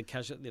way? That's the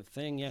casual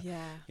thing.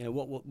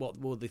 What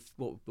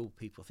will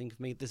people think of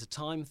me? There's a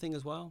time thing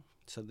as well.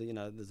 So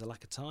there's a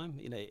lack of time.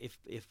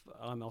 If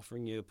I'm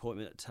offering you an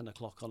appointment at 10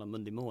 o'clock on a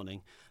Monday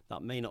morning,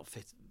 that may not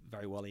fit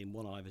very well in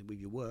one eye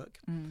with your work,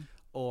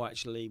 or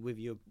actually with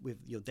your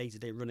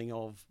day-to-day running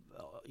of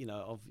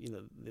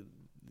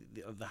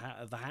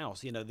the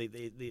house.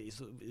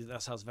 That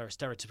sounds a very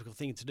stereotypical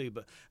thing to do,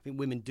 but I think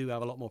women do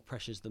have a lot more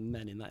pressures than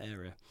men in that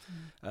area,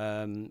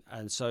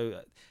 and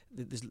so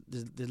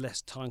there's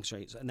less time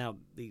constraints. And now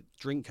the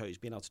drink coach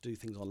being able to do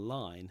things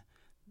online,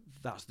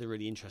 that's the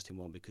really interesting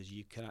one, because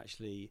you can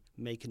actually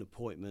make an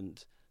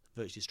appointment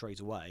virtually straight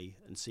away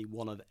and see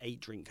one of 8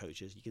 drink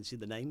coaches. You can see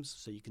the names,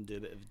 so you can do a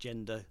bit of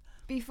gender.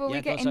 Before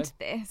we get into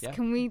this,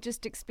 can we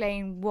just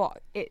explain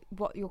what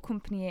your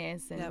company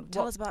is? And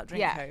tell us about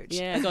Drink Coach.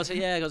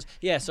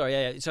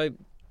 So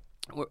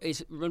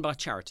it's run by a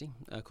charity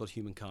called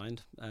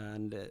Humankind,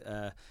 and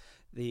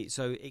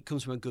so it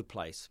comes from a good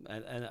place.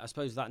 And I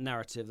suppose that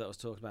narrative that I was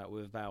talking about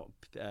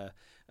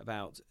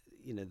about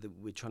that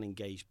we're trying to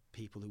engage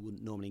people who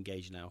wouldn't normally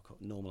engage in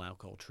normal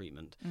alcohol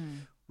treatment.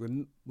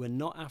 We're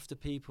not after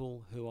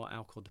people who are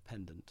alcohol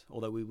dependent,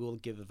 although we will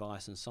give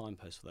advice and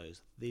signposts for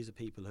those. These are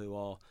people who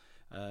are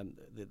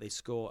they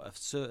score a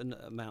certain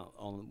amount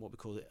on what we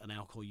call an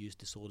alcohol use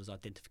disorders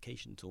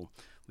identification tool,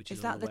 which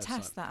is that on the website.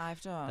 test that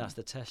I've done? That's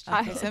the test.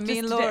 Okay, so me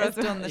and Laura have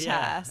done the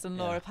test, and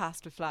Laura Yeah.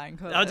 passed with flying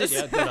colours. Oh, did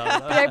you? Good on.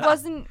 But I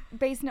wasn't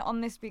basing it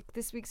on this week.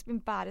 This week's been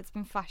bad. It's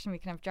been fashion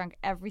week, and I've drank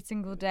every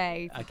single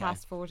day for the Okay.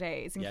 past 4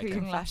 days, Yeah,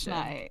 including last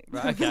confession. night.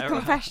 Right, okay, right.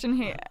 Confession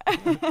here.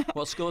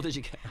 What score did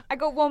you get? I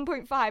got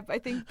 1.5, but I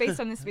think based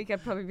on this week,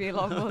 I'd probably be a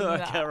lot more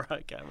than okay, that.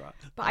 right.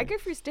 But I go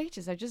through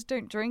stages. I just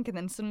don't drink, and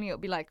then suddenly it'll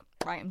be like,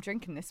 right, I'm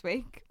drinking this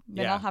week.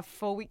 Then Yeah. I'll have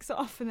 4 weeks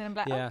off, and then I'm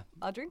like, Yeah. oh,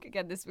 I'll drink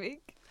again this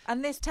week.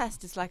 And this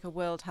test is like a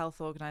World Health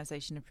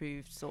Organization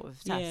approved sort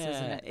of test,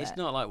 isn't it? It's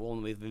not like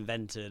one we've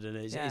invented, and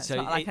it's, Yeah, it's so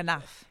not like a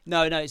naff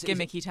No, it's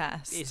gimmicky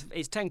test.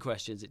 It's 10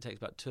 questions. It takes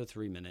about 2 or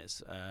 3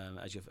 minutes,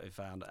 as you've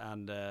found,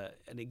 and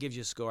it gives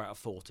you a score out of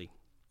 40.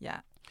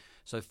 Yeah.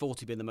 So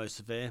 40 being the most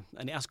severe,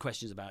 and it asks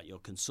questions about your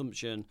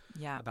consumption,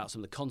 Yeah. about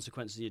some of the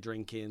consequences of your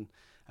drinking,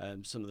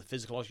 some of the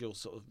physiological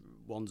sort of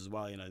ones as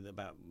well. You know,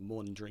 about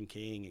morning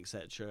drinking,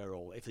 etc.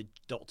 Or if the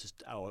doctors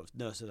or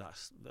nurses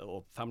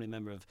or family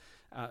member have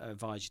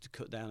advised you to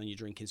cut down on your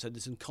drinking. So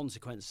there's some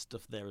consequence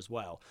stuff there as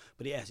well.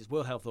 But yes, it's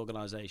World Health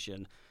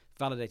Organization.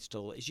 Validated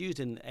tool. It's used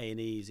in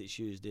A&Es, it's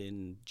used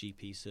in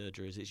GP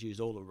surgeries, it's used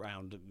all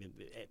around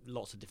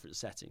lots of different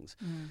settings.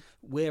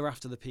 We're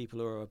after the people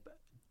who are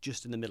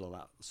just in the middle of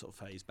that sort of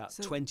phase, about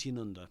 20 and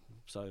under.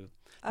 So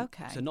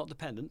Okay. so not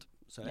dependent.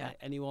 So Yeah.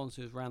 anyone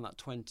who's around that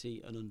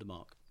 20 and under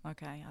mark.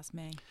 Okay, that's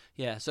me.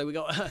 Yeah, so we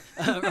got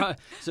right.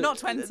 So, Not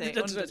 20,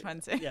 under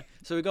 20. Yeah,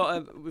 so we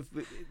got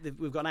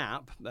we've got an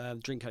app,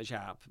 Drink Coach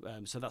app.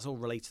 So that's all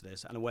related to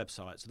this, and a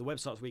website. So the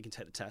website's where you can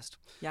take the test.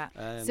 Yeah.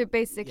 So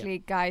basically,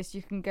 guys,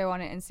 you can go on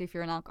it and see if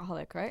you're an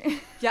alcoholic,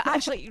 right? Yeah,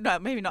 actually, no,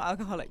 maybe not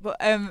alcoholic, but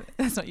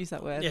let's not use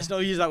that word. Yes, no,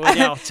 use that word.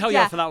 Yeah, I'll tell you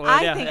Yeah, off for that word.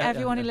 I think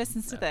everyone who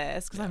listens to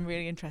this, because I'm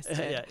really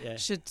interested, Yeah.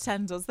 should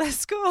send us their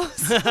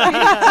scores.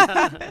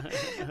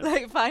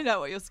 Like, find out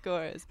what your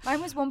score is. Mine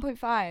was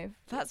 1.5.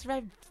 That's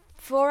very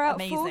 4 out of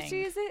Amazing.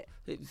 40, is it?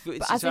 It's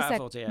But as I out of said,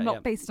 40,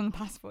 not based on the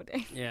past 4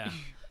 days. Yeah.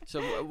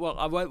 So, well,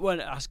 I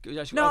won't ask.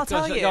 No, I'll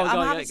tell you.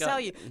 I'm happy to go. tell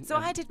you. So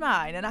I did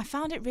mine, and I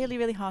found it really,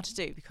 really hard to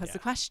do because Yeah. the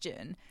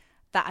question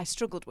that I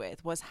struggled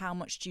with was how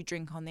much do you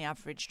drink on the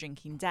average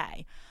drinking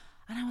day?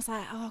 And I was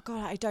like, oh,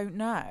 God, I don't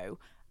know.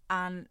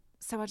 And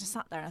so I just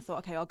sat there and I thought,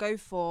 okay, I'll go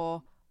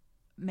for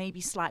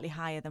maybe slightly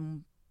higher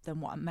than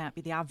what might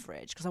be the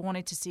average because I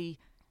wanted to see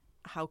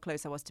how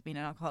close I was to being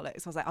an alcoholic.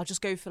 So I was like, I'll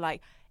just go for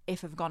like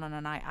if I've gone on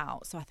a night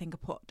out. So I think I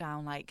put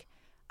down like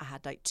I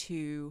had like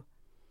 2...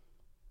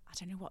 I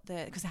don't know what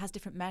because it has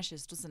different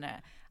measures, doesn't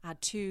it? I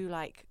had 2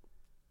 like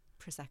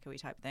Prosecco-y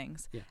type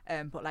things,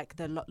 but like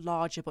the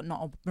larger, but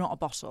not a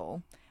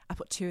bottle. I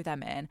put 2 of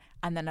them in,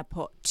 and then I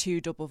put 2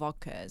 double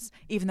vodkas.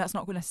 Even though that's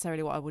not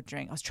necessarily what I would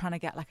drink, I was trying to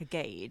get like a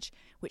gauge,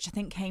 which I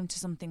think came to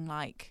something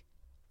like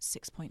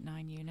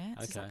 6.9 units.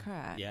 Okay. Is that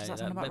correct? Yeah, Does that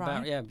sound about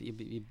right? Yeah,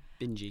 you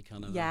bingey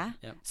kind of. Yeah.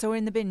 Yep. So we're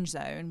in the binge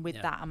zone with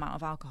Yeah. that amount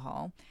of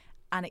alcohol,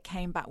 and it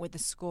came back with the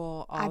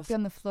score of. I'd be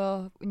on the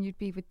floor when you'd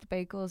be with the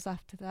bagels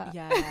after that.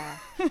 Yeah.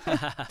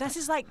 This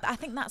is like, I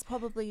think that's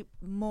probably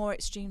more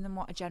extreme than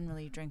what I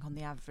generally drink on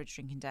the average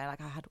drinking day.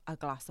 Like I had a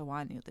glass of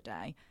wine the other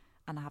day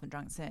and I haven't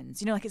drank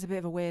since. You know, like it's a bit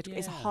of a weird,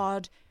 it's a Yeah.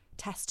 hard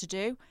test to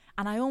do.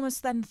 And I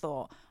almost then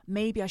thought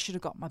maybe I should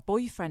have got my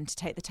boyfriend to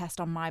take the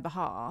test on my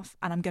behalf,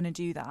 and I'm going to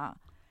do that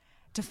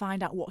to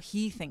find out what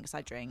he thinks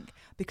I drink,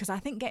 because I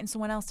think getting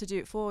someone else to do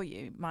it for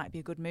you might be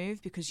a good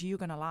move because you're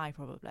going to lie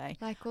probably.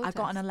 Like all I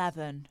got an tests.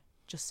 11,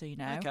 just so you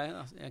know. Okay.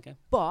 Okay.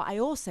 But I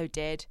also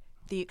did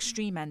the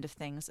extreme end of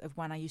things of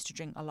when I used to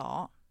drink a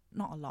lot.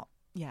 Not a lot.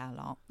 Yeah, a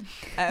lot.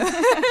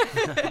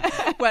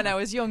 When I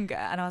was younger.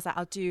 And I was like,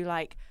 I'll do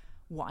like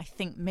what I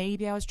think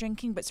maybe I was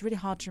drinking. But it's really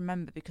hard to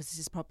remember because this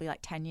is probably like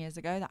 10 years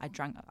ago that I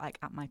drank like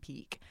at my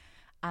peak.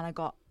 And I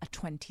got a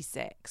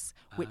 26,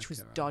 which was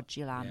Okay, right.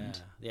 dodgy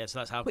land. Yeah. So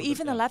that's how. But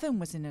even 11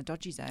 was in a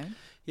dodgy zone.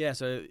 Yeah.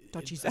 So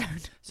Dodgy zone.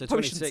 So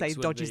Probably shouldn't 26 say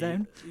would dodgy be-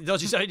 zone.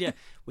 Dodgy zone. Yeah.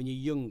 When you're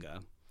younger,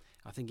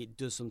 I think it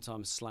does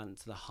sometimes slant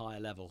to the higher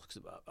level. Cause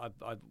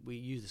we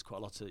use this quite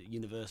a lot at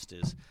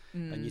universities,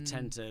 and you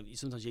tend to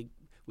sometimes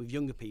with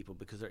younger people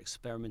because they're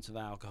experimenting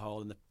with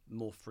alcohol and the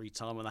more free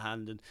time on the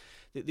hand. And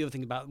the other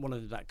thing about one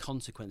of that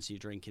consequence of your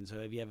drinking.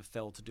 So have you ever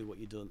failed to do what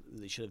you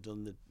should have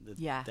done the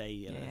Yeah. day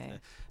Yeah.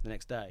 the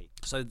next day?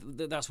 So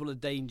that's one of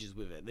the dangers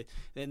with it.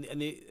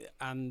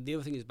 And the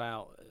other thing is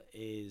about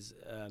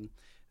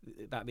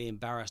being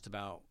embarrassed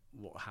about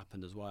what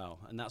happened as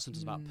well, and that's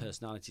sometimes about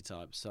personality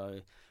types.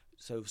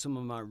 So some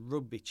of my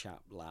rugby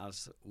chap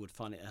lads would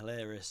find it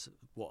hilarious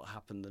what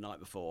happened the night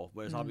before,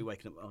 whereas I'd be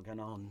waking up going,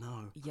 oh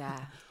no.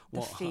 Yeah. The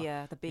What-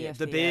 fear, the beer Yeah,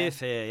 fear. the beer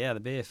fear, the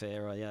beer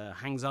fear,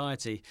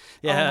 anxiety.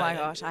 Yeah. Oh my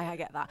gosh, I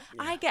get that.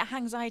 I get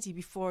anxiety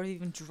before I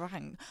even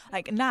drank.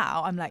 Like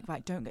now, I'm like,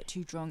 right, don't get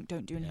too drunk,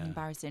 don't do anything Yeah.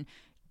 embarrassing,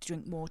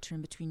 drink water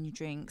in between your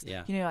drinks.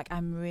 Yeah. You know, like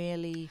I'm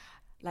really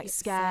like Yeah,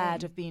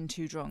 scared same. of being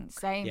too drunk.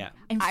 Same. Yeah.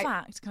 In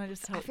fact, can I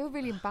just tell I feel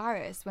really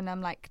embarrassed when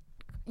I'm like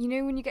you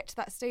know, when you get to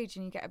that stage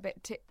and you get a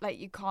bit like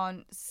you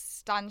can't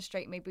stand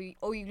straight, maybe,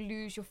 or you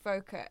lose your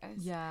focus.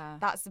 Yeah,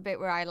 that's the bit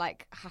where I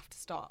like have to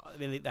stop. I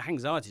mean, the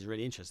anxiety is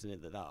really interesting,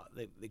 isn't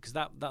it? Because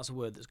that's a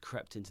word that's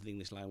crept into the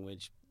English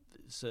language.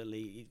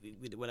 Certainly,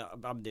 when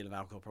I've been dealing with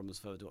alcohol problems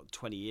for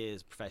 20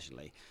 years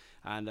professionally,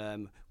 and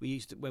when we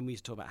used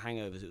to talk about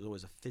hangovers, it was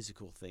always a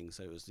physical thing.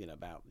 So it was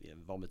about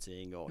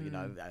vomiting or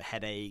a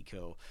headache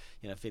or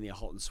feeling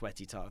hot and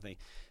sweaty type of thing.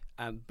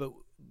 But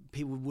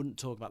people wouldn't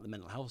talk about the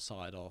mental health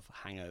side of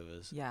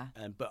hangovers. Yeah.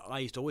 But I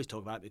used to always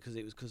talk about it because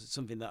it's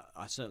something that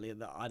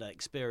I'd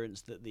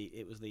experienced, that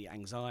it was the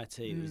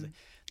anxiety. It was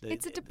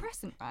it's a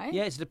depressant, right?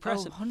 Yeah, it's a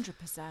depressant.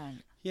 100%.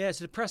 Yeah, it's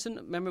a depressant.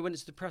 Remember, when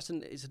it's a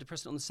depressant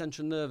on the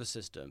central nervous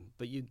system.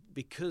 But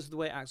because of the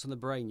way it acts on the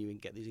brain, you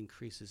get these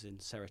increases in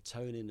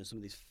serotonin and some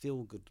of these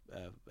feel-good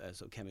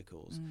sort of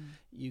chemicals.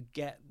 You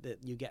get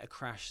a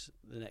crash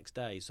the next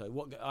day. So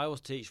what I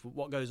always teach: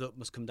 what goes up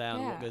must come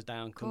down, and what goes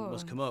down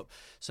must come up.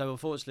 So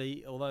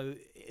unfortunately, although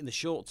in the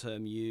short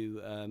term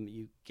you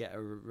get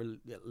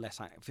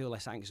feel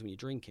less anxious when you're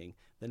drinking,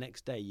 the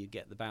next day you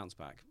get the bounce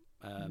back.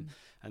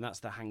 And that's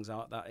the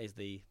anxiety. That is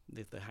the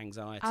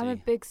anxiety. I'm a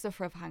big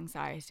sufferer of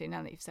anxiety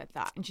now that you've said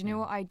that. And do you know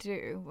what I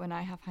do when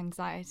I have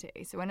anxiety?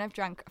 So when I've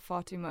drank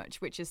far too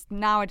much, which is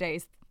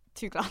nowadays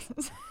 2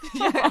 glasses.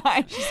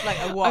 Just like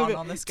a 1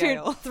 on the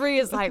scale. 2, 3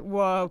 is like,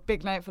 whoa,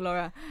 big night for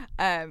Laura.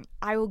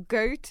 I will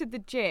go to the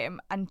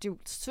gym and do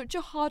such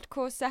a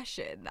hardcore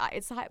session that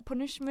it's like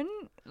punishment.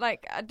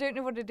 Like, I don't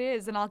know what it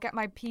is, and I'll get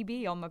my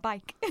PB on my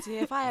bike. See,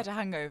 if I had a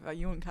hangover,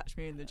 you wouldn't catch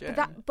me in the gym.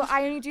 But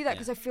I only do that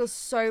because I feel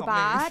so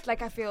bad.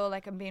 Like, I feel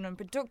like I'm being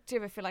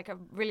unproductive. I feel like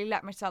I've really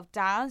let myself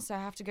down, so I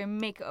have to go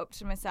make it up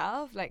to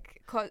myself,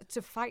 like,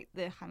 to fight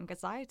the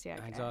anxiety.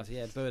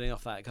 Anxiety, burning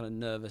off that kind of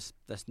nervous,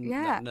 that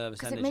nervous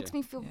because energy. It makes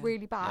me feel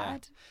really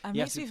bad. It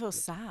makes me feel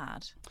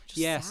sad.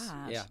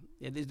 Sad. Yeah.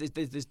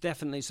 There's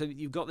definitely, so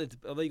you've got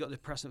although you've got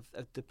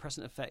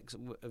depressant effects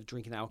of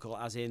drinking alcohol,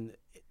 as in,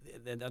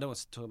 I don't want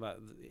to talk about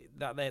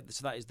that.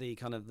 So that is the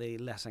kind of the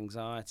less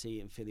anxiety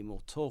and feeling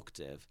more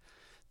talkative.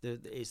 The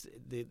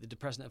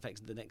depressant effects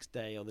the next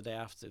day or the day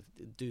after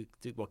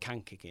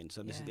can kick in.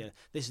 So this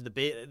is the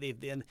beer.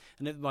 And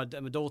my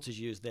daughters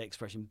use the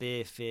expression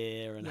beer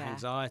fear and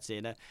anxiety.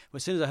 And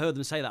as soon as I heard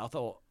them say that, I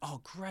thought, oh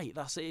great,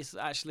 it's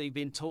actually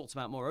being talked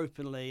about more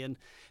openly. And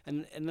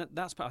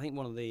that's I think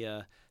one of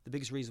the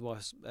biggest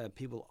reasons why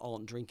people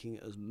aren't drinking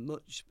as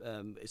much.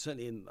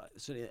 Certainly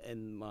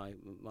in my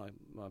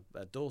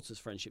daughter's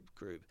friendship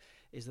group,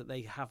 is that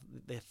they have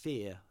their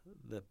fear,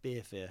 the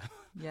beer fear,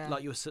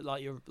 like you're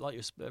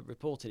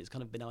reporting. It's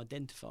kind of been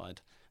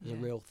identified as a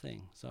real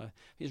thing. So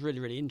it's really,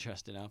 really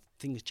interesting how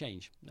things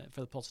change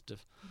for the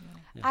positive.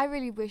 Yeah. I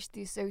really wish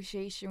the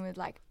association with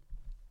like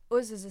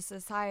us as a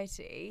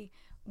society,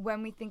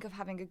 when we think of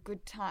having a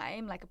good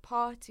time, like a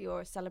party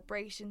or a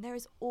celebration, there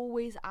is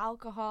always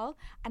alcohol,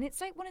 and it's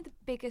like one of the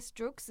biggest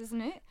drugs, isn't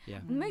it?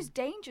 Yeah. The most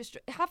dangerous.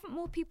 Haven't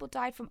more people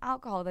died from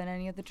alcohol than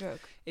any other drug?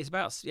 It's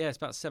about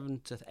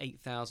 7,000 to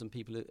 8,000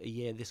 people a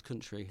year in this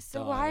country.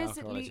 So why is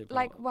it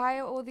why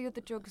are all the other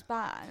drugs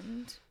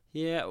banned?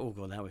 Yeah,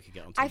 now we could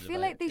get on to I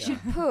feel like they should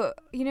put,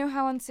 you know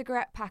how on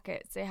cigarette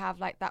packets they have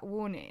like that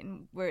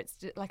warning where it's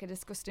like a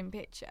disgusting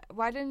picture?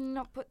 Why did they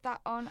not put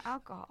that on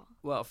alcohol?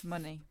 Well,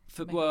 money.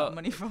 Make a lot of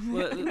money from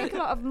it. They make a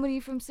lot of money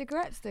from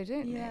cigarettes though,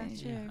 don't they? Yeah,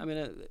 true. I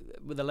mean,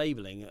 with the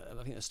labelling,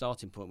 I think the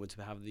starting point would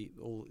to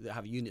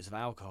have units of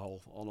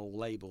alcohol on all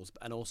labels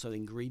and also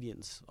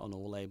ingredients on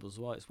all labels as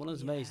well. It's one of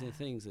those amazing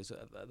things.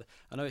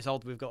 I know it's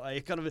odd. We've got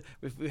a kind of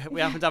we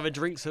happen to have a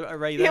drinks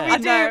array there. Yeah,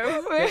 we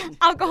do. We're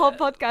alcohol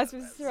podcast.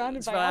 We're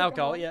surrounded by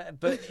alcohol. Yeah,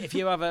 but if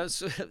you have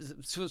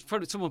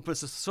probably someone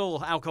puts a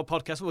Soul alcohol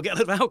podcast, we'll get a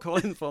little alcohol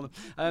in for them.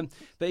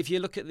 But if you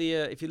look at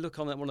if you look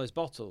on one of those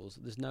bottles,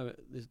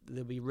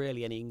 there'll be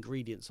rarely any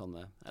ingredients on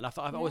there. And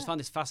I've always found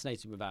this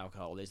fascinating with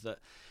alcohol is that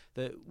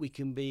we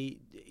can be.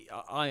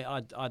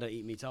 I don't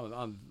eat meat.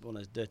 I'm one of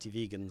those dirty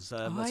vegans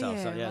myself.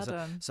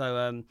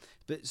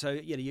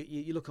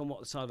 You look on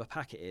what the side of a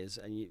packet is,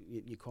 and you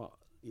look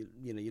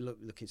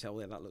and say, oh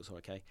yeah, that looks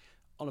okay.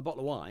 On a bottle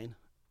of wine,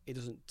 it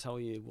doesn't tell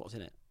you what's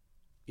in it.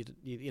 If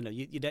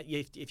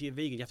you're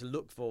vegan, you have to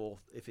look for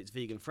if it's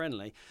vegan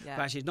friendly. Yeah.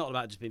 But actually, it's not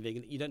about just being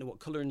vegan. You don't know what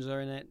colourings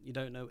are in it. You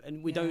don't know,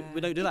 and we don't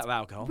do that with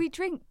alcohol. We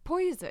drink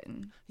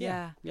poison.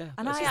 Yeah.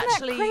 And isn't that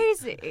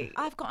crazy?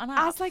 I've got an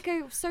app as like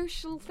a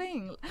social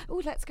thing.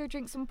 Oh, let's go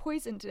drink some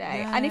poison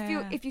today. And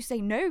if you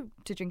say no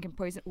to drinking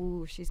poison,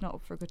 oh, she's not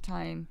up for a good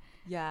time.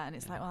 Yeah, and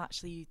it's like, well,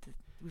 actually,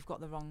 we've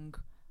got the wrong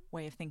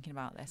way of thinking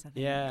about this, I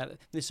think. Yeah,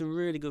 there's some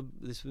really good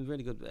there's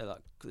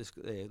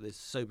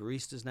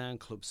Soberistas now and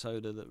Club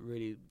Soda that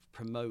really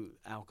promote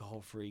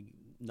alcohol-free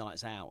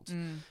nights out.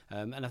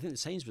 And I think the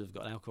Sainsbury's have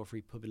got an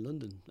alcohol-free pub in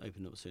London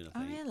opening up soon, I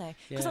think. Oh, really?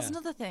 Because that's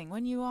another thing.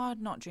 When you are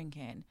not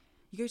drinking,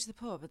 you go to the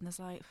pub and there's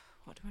like,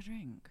 what do I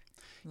drink?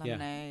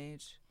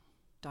 Lemonade,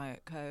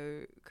 Diet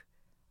Coke.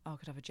 Oh, I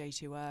could have a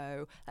J2O.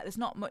 Like, there's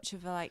not much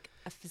of a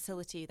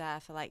facility there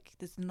for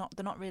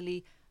they're not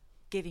really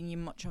giving you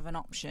much of an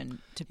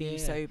option to be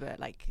sober.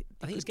 Like,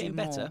 I think it's could do getting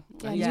better.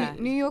 more. Yeah,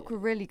 New York were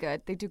really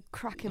good. They do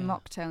cracking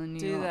mocktail in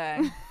New York.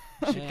 Do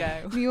they? Should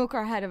go. New York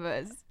are ahead of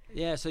us.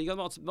 Yeah, so you got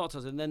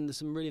mocktails, and then there's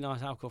some really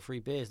nice alcohol-free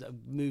beers that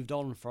have moved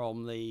on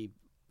from the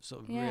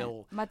sort of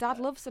real. My dad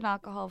loves an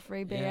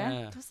alcohol-free beer.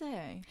 Yeah. Does he?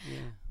 Yeah.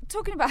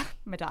 Talking about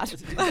my dad,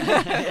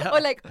 or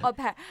like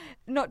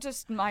not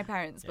just my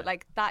parents, but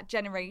like that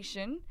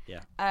generation.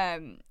 Yeah.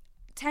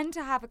 Tend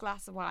to have a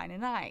glass of wine a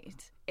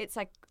night. It's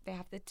like they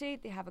have the tea,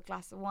 they have a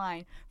glass of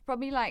wine.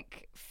 Probably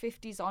like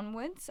 50s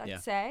onwards,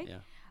 I'd say.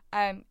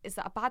 Yeah. Is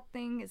that a bad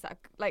thing? Is that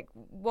like,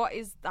 what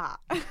is that?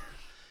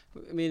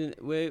 I mean,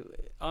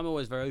 I'm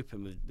always very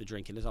open with the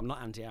drinking. I'm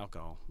not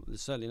anti-alcohol.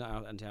 It's certainly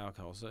not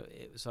anti-alcohol.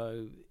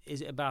 So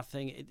is it a bad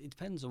thing? It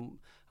depends on.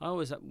 I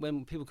always,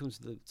 when people come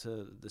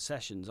to the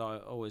sessions, I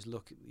always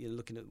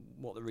looking at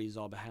what the reasons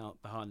are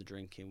behind the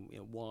drinking.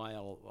 Why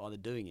are they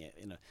doing it?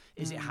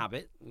 Is it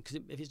habit? Because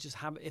if it's just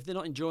habit, if they're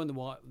not enjoying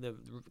the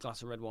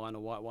glass of red wine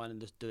or white wine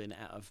and just doing it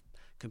out of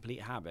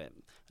complete habit,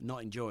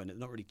 not enjoying it,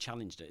 not really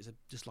challenged it. It's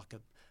just like a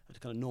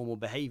kind of normal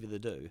behaviour they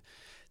do.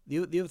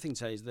 The other thing to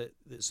say is that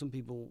some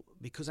people,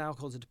 because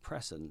alcohol is a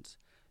depressant,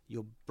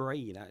 your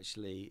brain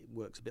actually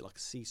works a bit like a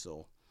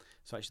seesaw.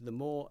 So actually, the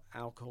more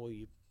alcohol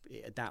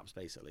it adapts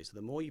basically. So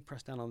the more you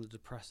press down on the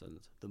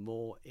depressant, the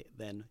more it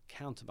then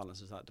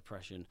counterbalances that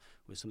depression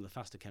with some of the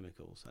faster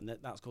chemicals, and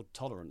that's called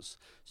tolerance.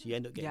 So you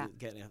end up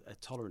getting a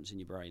tolerance in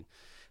your brain.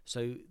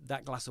 So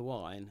that glass of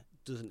wine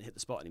doesn't hit the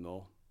spot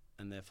anymore,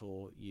 and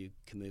therefore you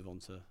can move on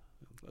to.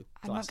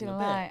 I'm not gonna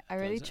lie, I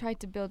really tried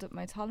to build up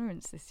my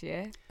tolerance this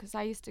year, because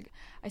I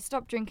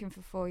stopped drinking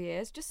for 4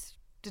 years, just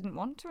didn't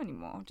want to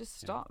anymore, just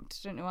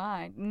stopped, don't know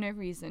why, no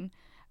reason,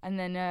 and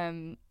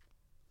then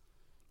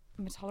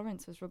my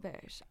tolerance was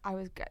rubbish. I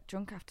would get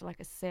drunk after like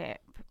a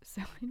sip,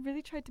 so I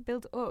really tried to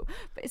build it up,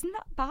 but isn't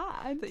that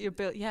bad? That you're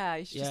built,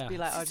 you should just be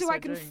like, so I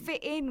can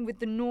fit in with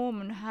the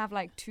norm and have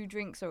like 2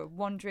 drinks or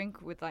 1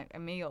 drink with like a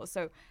meal,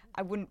 so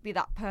I wouldn't be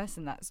that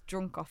person that's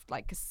drunk off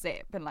like a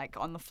sip and like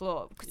on the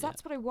floor, because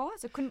that's what I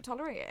was. I couldn't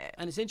tolerate it.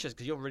 And it's interesting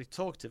because you're really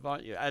talkative,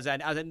 aren't you? As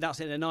in that's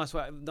in a nice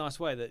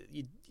way that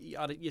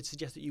you'd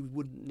suggest that you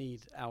wouldn't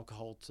need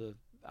alcohol to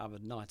have a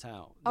night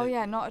out. Oh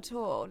yeah, not at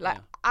all.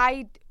 Like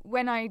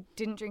when I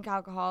didn't drink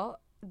alcohol,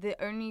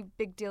 the only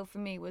big deal for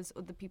me was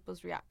other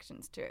people's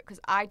reactions to it,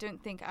 because I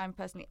don't think I'm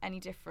personally any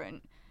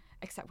different,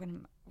 except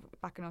when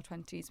back in our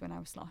 20s when I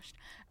was sloshed.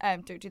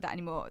 Don't do that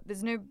anymore.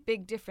 There's no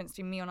big difference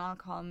between me on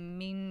alcohol and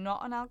me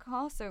not on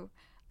alcohol, so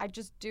I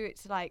just do it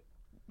to like,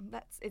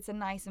 it's a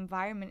nice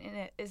environment in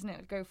it, isn't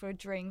it? Go for a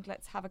drink,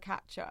 let's have a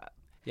catch up.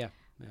 Yeah.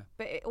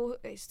 But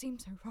it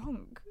seems so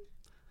wrong.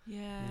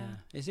 Yeah,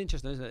 it's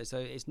interesting, isn't it? So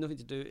it's nothing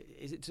to do.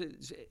 Is it to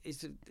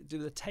do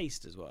with the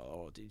taste as well,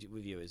 or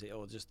with you? Is it,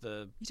 or just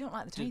the? You don't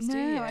like the taste, no, do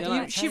you? I don't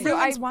like She taste.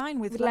 ruins wine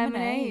with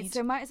lemonade.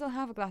 So might as well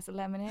have a glass of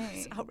lemonade.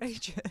 It's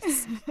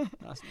outrageous.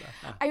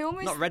 I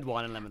almost not red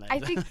wine and lemonade. I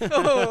think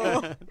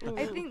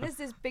I think there's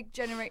this big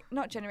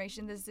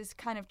generation. There's this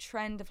kind of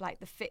trend of like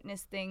the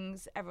fitness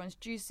things. Everyone's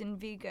juicing,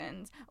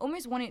 vegans.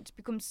 Almost want it to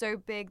become so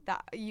big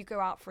that you go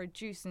out for a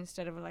juice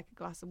instead of like a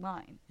glass of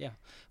wine. Yeah,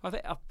 I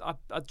think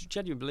I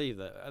genuinely believe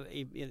that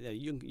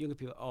younger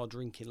people are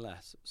drinking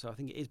less. So I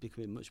think it is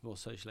becoming much more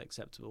socially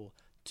acceptable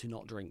to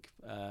not drink.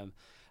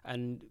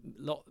 And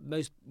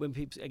most when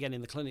people, again,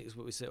 in the clinics,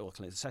 what we see, or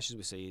clinics, the sessions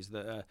we see, is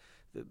that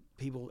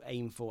people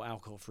aim for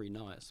alcohol-free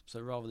nights. So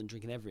rather than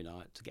drinking every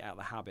night, to get out of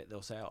the habit,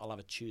 they'll say, I'll have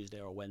a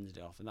Tuesday or a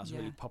Wednesday off, and that's a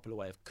really popular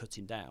way of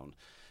cutting down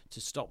to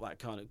stop that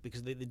kind of,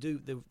 because they're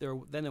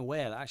then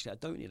aware that actually I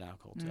don't need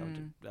alcohol to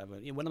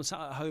when I'm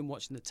sat at home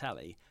watching the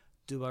telly,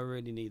 do I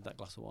really need that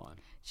glass of wine?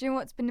 Do you know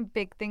what's been a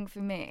big thing for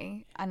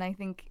me? And I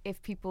think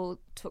if people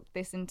took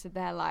this into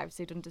their lives,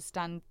 they'd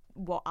understand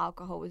what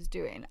alcohol was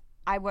doing.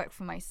 I work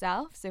for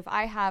myself, so if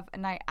I have a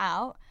night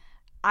out,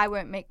 I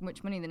won't make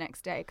much money the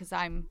next day because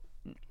I'm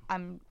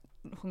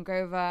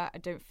hungover, I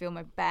don't feel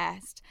my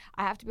best.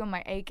 I have to be on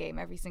my A game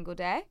every single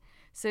day.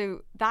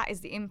 So that is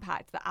the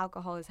impact that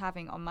alcohol is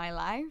having on my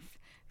life.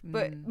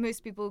 But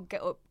most people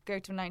get up, go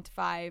to a 9 to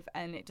 5,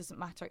 and it doesn't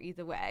matter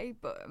either way.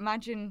 But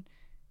imagine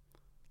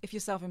if you're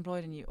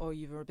self-employed and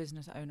you're a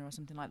business owner or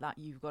something like that,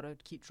 you've got to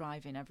keep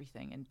driving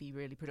everything and be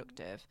really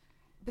productive.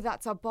 But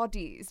that's our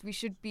bodies. We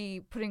should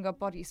be putting our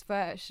bodies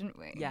first, shouldn't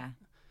we? Yeah.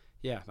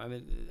 Yeah, I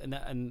mean,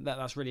 and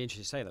that's really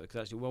interesting to say that,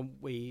 because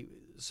actually,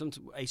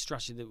 a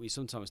strategy that we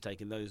sometimes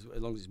take in those,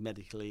 as long as it's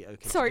medically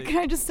okay. Sorry, can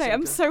I just say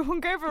I'm so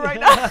hungover right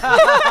now.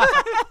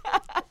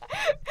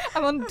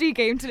 I'm on D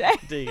game today.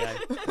 D game.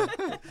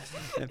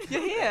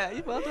 You're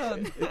here. Well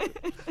done.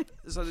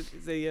 So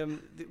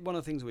one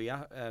of the things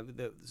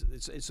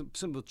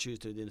some people choose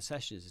to do in the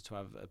sessions is to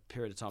have a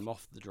period of time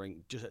off the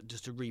drink,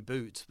 just to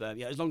reboot.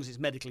 As long as it's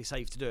medically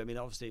safe to do. I mean,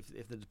 obviously,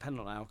 if they're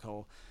dependent on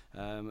alcohol,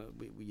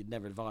 we'd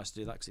never advise to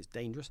do that because it's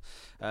dangerous.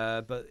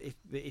 But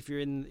if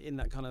you're in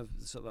that kind of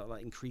sort of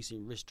like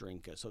increasing risk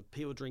drinker, so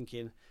people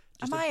drinking.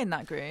 Am I in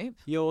that group?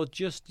 You're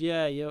just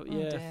you're in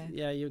that.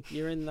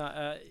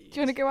 Do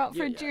you want to go out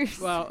for a juice?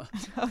 Well,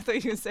 I thought you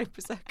were going to say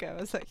Prosecco.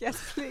 I was like,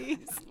 yes,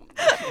 please.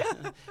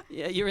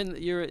 Yeah, you're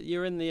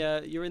in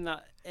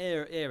that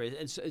area,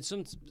 and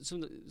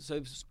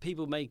so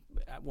people may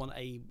want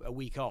a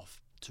week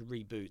off to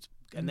reboot,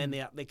 and then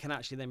they can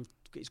actually then.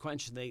 It's quite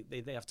interesting.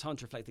 They have time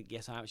to reflect that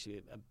yes, I'm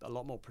actually a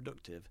lot more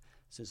productive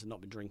since I've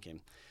not been drinking,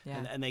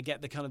 and they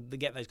get those kind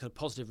of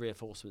positive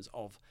reinforcements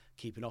of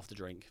keeping off the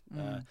drink.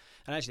 And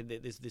actually,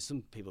 there's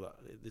some people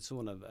there's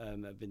someone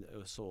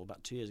I saw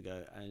about 2 years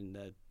ago and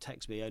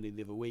texted me only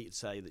the other week to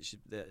say that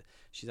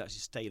she's actually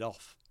stayed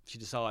off. She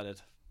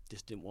decided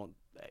just didn't want.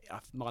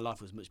 My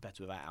life was much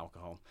better without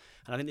alcohol,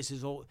 and I think this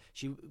is all.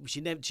 She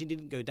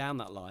didn't go down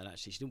that line.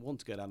 Actually, she didn't want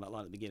to go down that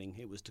line at the beginning.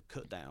 It was to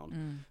cut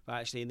down, but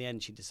actually in the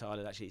end she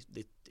decided actually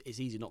it's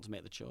easy not to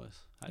make the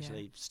choice.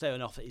 Actually,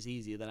 staying off is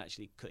easier than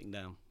actually cutting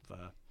down for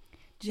her.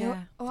 Do you know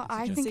what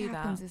I think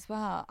happens as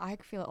well? I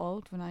feel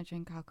old when I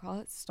drink alcohol.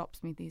 It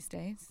stops me these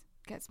days.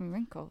 Gets me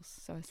wrinkles,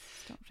 so I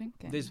stop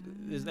drinking. There's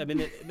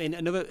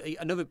another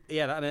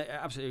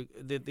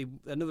absolutely.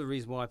 Another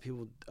reason why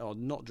people are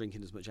not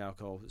drinking as much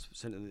alcohol,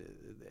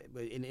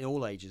 in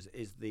all ages,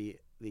 is the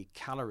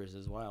calories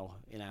as well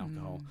in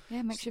alcohol. Yeah,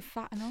 it makes you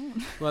fat and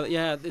old. Well,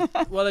 yeah.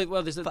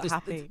 There's a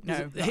happy.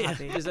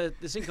 There's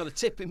this thing called a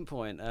tipping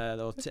point,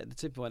 or the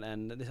tipping point,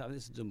 and this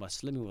is done by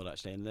Slimming World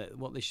actually. And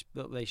what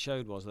they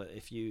showed was that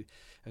if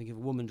a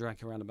woman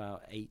drank around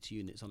about 8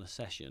 units on a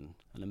session,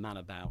 and a man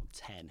about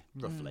 10,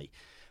 roughly.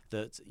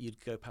 That you'd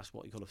go past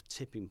what you call a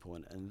tipping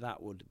point, and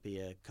that would be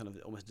a kind of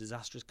almost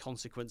disastrous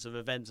consequence of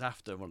events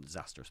after. Well, not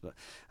disastrous, but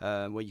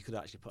where you could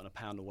actually put on a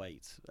pound of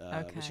weight.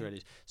 Which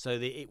really, so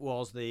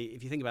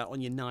if you think about it,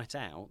 on your night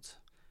out,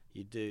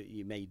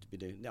 you may be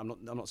doing. I'm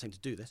not saying to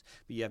do this,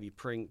 but you have your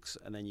prinks,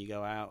 and then you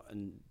go out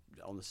and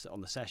on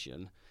the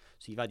session.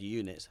 So you've had your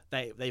units.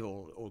 They've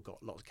all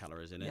got lots of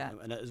calories in it. Yeah.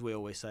 And as we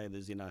always say,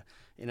 there's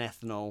in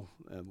ethanol,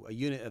 a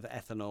unit of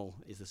ethanol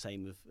is the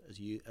same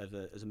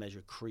as a measure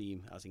of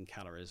cream as in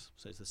calories.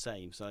 So it's the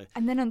same. So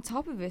and then on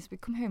top of this, we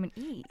come home and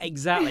eat.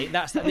 Exactly.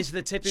 This is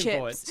the tipping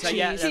point. So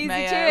cheese,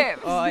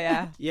 chips. Oh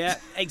yeah. Yeah,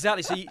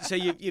 exactly. So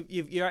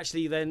you're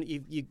actually then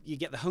you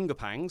get the hunger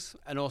pangs,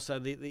 and also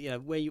the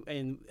where you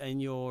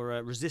and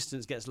your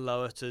resistance gets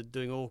lower to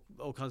doing all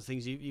kinds of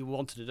things you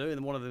wanted to do,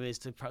 and one of them is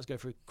to perhaps go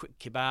for a quick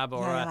kebab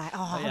or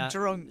I'm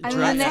drunk. And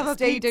then the next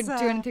day you don't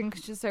do anything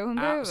because you're so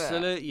hungover.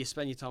 Absolutely. You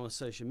spend your time on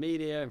social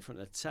media, in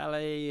front of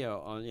telly, or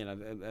on,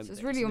 so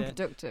it's really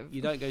unproductive.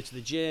 You don't go to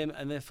the gym,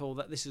 and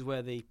therefore this is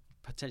where the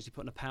potentially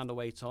putting a pound of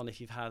weight on if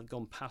you've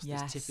gone past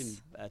this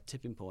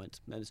tipping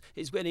point. And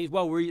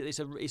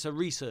it's a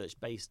research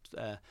based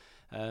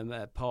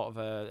part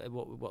of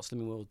what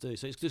Slimming World do.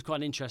 So it's just quite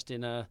an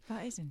interesting. That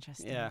is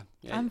interesting. Yeah.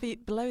 I'm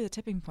below the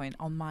tipping point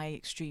on my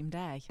extreme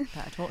day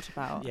that I talked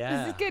about.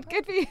 This is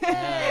good for you.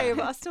 Yeah,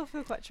 but I still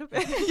feel quite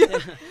chubby.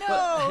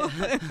 No.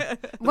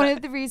 One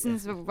of the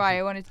reasons why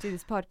I wanted to do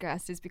this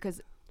podcast is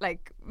because,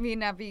 like, me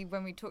and Abby,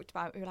 when we talked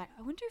about it, we were like,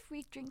 I wonder if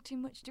we drink too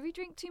much. Do we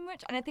drink too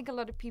much? And I think a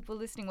lot of people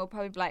listening will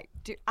probably be like,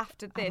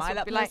 after this, Am I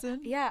that be person? Like,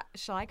 yeah,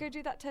 shall I go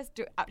do that test?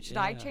 Should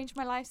I change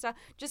my lifestyle?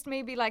 Just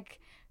maybe like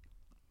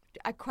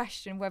I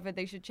question whether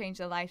they should change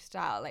their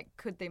lifestyle. Like,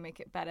 could they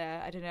make it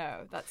better? I don't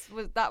know.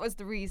 That was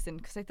the reason,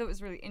 because I thought it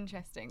was really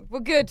interesting.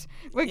 We're good.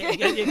 We're good.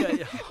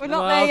 We're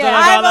not there yet.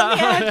 I'm on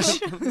the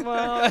edge.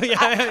 Well,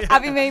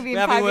 Abby maybe.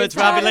 We're having words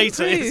for Abby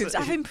later.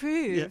 I've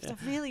improved.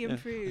 I've really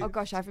improved. Oh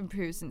gosh, I've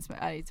improved since my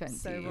early 20s.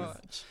 So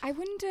much. I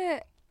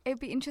wonder. It'd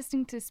be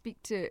interesting to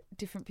speak to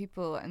different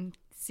people and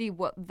see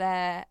what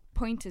their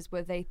point is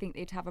where they think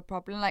they'd have a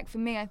problem. Like for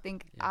me, I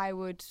think I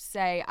would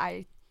say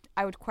I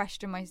would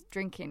question my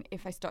drinking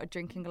if I started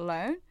drinking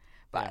alone.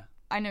 But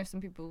I know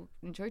some people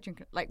enjoy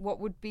drinking. Like, what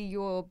would be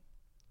your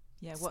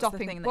what's stopping?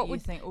 The thing that you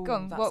think,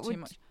 that's too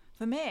much?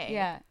 For me?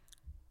 Yeah.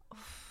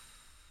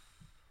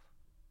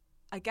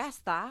 I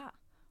guess that.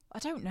 I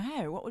don't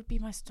know. What would be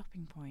my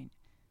stopping point?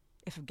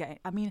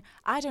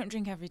 I don't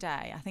drink every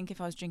day. I think if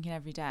I was drinking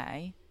every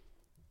day,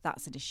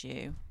 that's an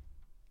issue.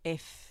 And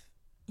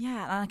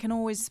I can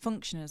always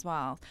function as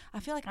well. I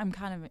feel like I'm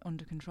kind of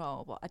under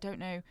control, but I don't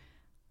know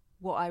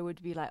what I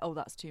would be like,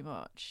 that's too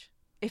much.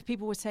 If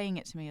people were saying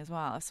it to me as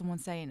well, if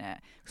someone's saying it,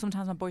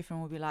 sometimes my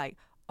boyfriend will be like,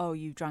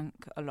 you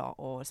drank a lot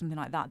or something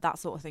like that. That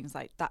sort of thing's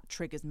like, that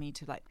triggers me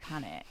to like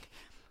panic.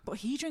 But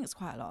he drinks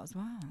quite a lot as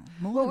well.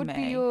 What would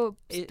be your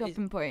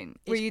stopping point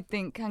where you'd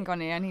think, hang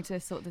on here, I need to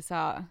sort this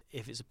out?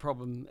 If it's a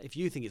problem, if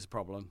you think it's a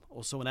problem,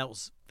 or someone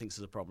else thinks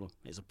it's a problem,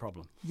 it's a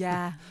problem.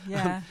 Yeah.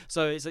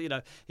 So it's you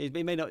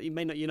may not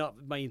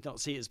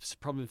see it as a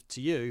problem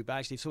to you, but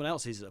actually if someone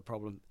else sees it a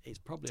problem, it's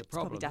probably a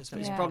problem. It's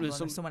probably a problem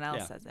if someone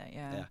else says it.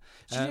 Yeah.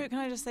 Can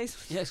I just say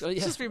something?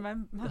 Yes. Just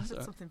remember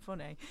something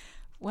funny.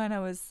 When I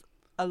was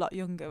a lot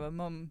younger, I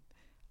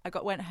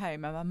went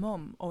home and my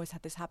mum always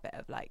had this habit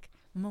of like.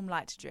 My mum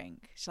liked to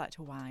drink. She liked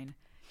to wine.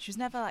 She was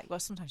never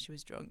sometimes she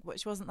was drunk, but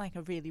she wasn't like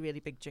a really, really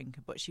big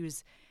drinker. But she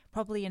was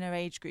probably in her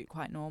age group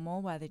quite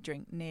normal, where they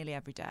drink nearly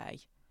every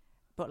day,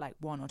 but like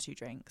 1 or 2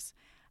 drinks.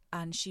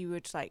 And she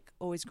would like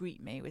always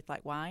greet me with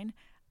like wine.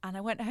 And I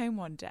went home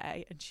one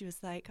day and she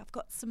was like, I've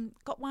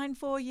got wine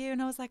for you.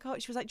 And I was like,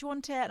 she was like, do you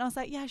want it? And I was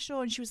like, yeah,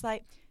 sure. And she was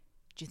like,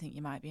 do you think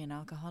you might be an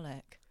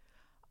alcoholic?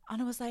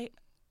 And I was like,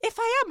 if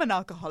I am an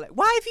alcoholic,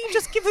 why have you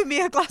just given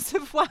me a glass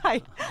of wine?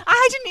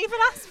 I didn't even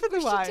ask for the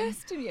Was wine. she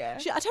testing you?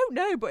 I don't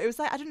know, but it was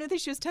like, I don't know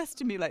if she was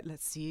testing me, like,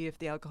 let's see if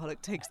the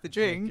alcoholic takes the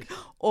drink,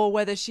 or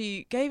whether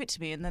she gave it to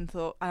me and then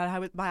thought,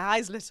 and my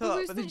eyes lit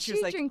up. And then she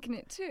was like, drinking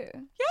it too?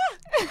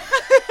 yeah.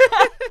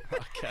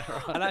 Okay,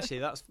 right. And actually,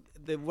 that's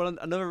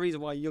another reason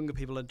why younger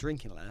people are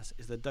drinking less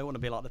is they don't want to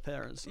be like their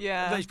parents.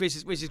 Yeah. Which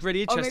is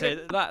really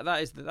interesting.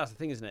 That's the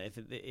thing, isn't it?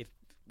 If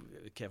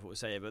careful what we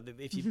say, but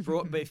if you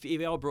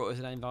are brought up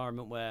in an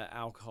environment where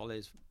alcohol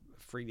is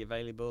freely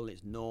available,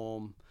 it's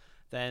norm,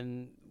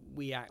 then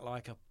we do act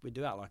like a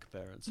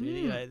parent. So,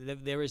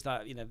 there is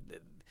that,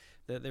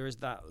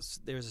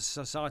 there is a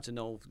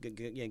societal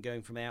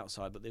going from the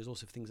outside, but there's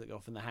also things that go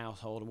off in the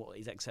household and what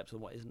is acceptable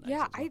and what isn't.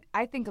 Yeah,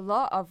 I think a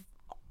lot of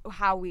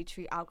how we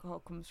treat alcohol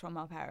comes from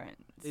our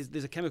parents.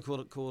 There's a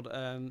chemical called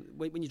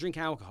when you drink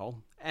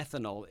alcohol,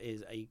 ethanol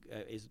is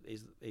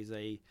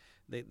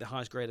the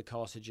highest grade of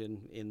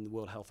carcinogen in the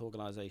World Health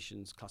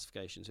Organization's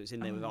classification. So it's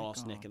in there with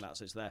arsenic and that,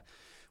 so it's there.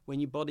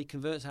 When your body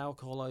converts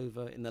alcohol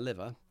over in the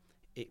liver,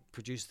 it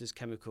produces this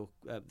chemical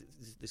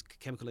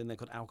in there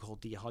called alcohol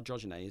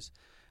dehydrogenase,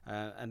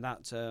 and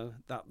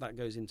that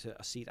goes into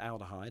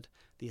acetaldehyde.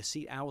 The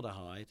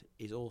acetaldehyde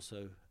is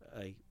also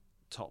a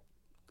top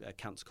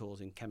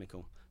cancer-causing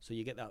chemical. So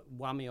you get that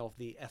whammy of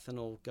the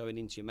ethanol going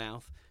into your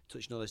mouth,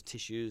 touching all those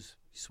tissues,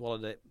 you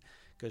swallowed it,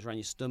 goes around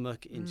your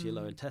stomach into your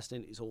lower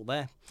intestine. It's all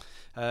there.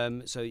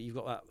 So you've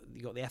got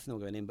the ethanol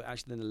going in, but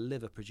actually then the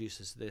liver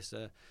produces this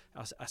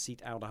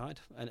acetaldehyde.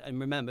 And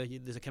remember,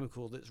 there's a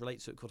chemical that's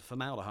related to it called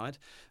formaldehyde.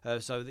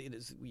 So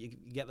you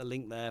get the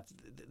link there.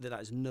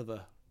 That is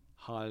another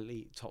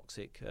highly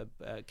toxic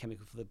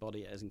chemical for the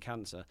body, as in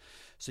cancer.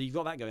 So you've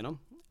got that going on.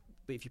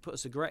 But if you put a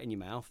cigarette in your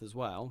mouth as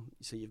well,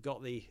 so you've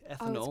got the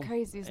ethanol. Oh, it's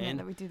crazy, isn't it,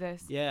 that we do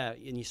this? Yeah,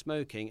 and you're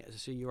smoking.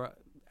 So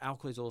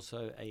alcohol is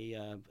also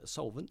a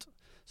solvent.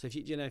 So if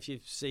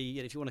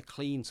you want to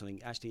clean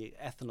something, actually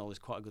ethanol is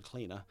quite a good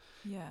cleaner.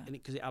 Yeah.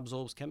 Because it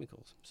absorbs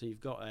chemicals. So you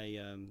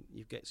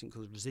get something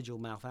called residual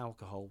mouth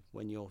alcohol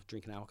when you're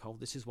drinking alcohol.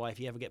 This is why if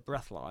you ever get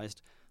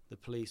breathalyzed, the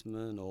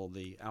policeman or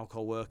the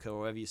alcohol worker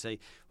or whatever you say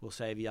will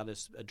say, have you had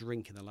a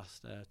drink in the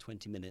last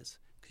 20 minutes?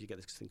 Because you get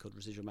this thing called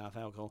residual mouth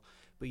alcohol.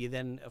 But you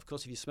then, of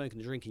course, if you're smoking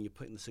and drinking, you're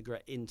putting the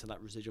cigarette into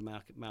that residual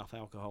mouth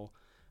alcohol,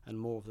 and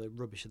more of the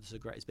rubbish of the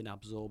cigarette has been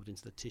absorbed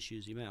into the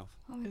tissues of your mouth.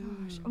 Oh my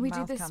gosh. And we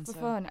do this for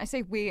fun. I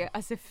say we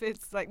as if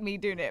it's like me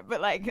doing it, but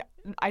like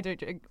I don't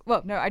drink.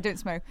 Well, no, I don't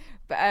smoke.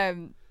 But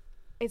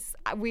it's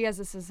we as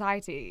a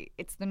society,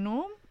 it's the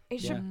norm.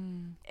 It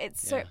should.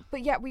 It's so.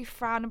 But yet we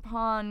frown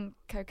upon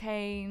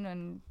cocaine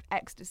and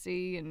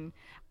ecstasy. And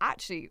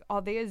actually,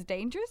 are they as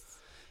dangerous?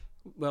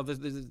 Well,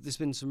 there's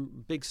been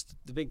some big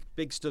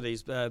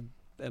studies.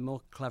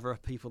 More cleverer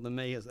people than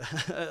me,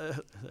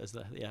 that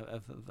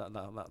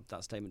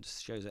statement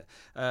just shows it.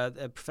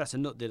 Professor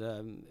Nutt did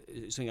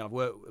something I've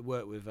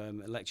worked with,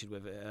 lectured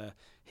with.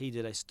 He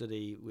did a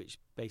study which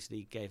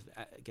basically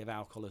gave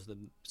alcohol as the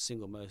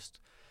single most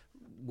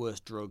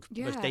worst drug,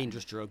 most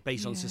dangerous drug,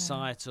 based on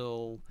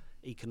societal,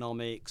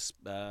 economics,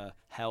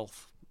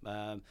 health,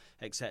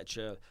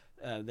 etc.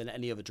 Than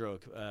any other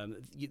drug.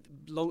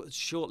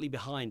 Shortly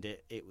behind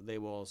it,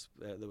 there was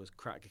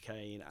crack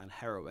cocaine and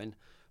heroin,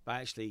 but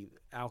actually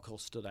alcohol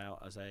stood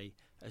out as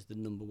the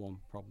number one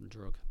problem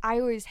drug. I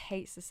always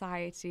hate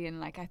society,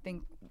 and I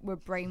think we're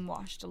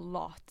brainwashed a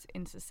lot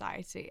in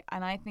society,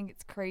 and I think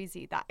it's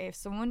crazy that if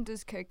someone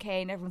does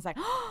cocaine, everyone's like,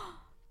 oh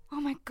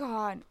my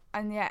God,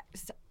 and yet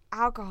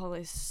alcohol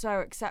is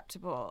so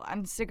acceptable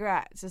and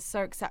cigarettes are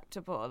so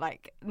acceptable,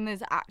 and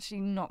there's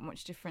actually not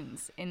much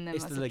difference in them.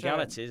 It's the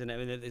legality, isn't it?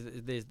 I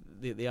mean,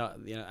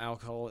 there's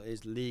alcohol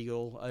is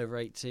legal over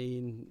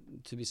 18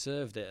 to be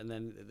served it,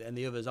 and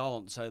the others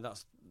aren't. So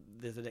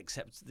there's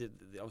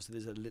obviously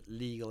there's a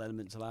legal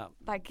element to that.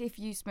 Like if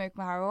you smoke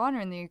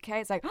marijuana in the UK,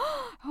 it's like,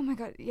 oh my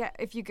God, yeah.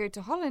 If you go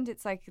to Holland,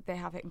 it's like they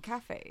have it in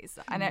cafes.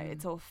 I know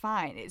it's all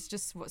fine. It's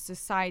just what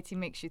society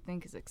makes you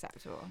think is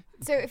acceptable.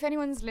 So if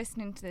anyone's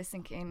listening to this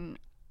thinking,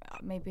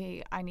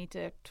 maybe I need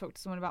to talk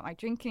to someone about my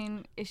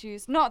drinking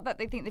issues, not that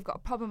they think they've got a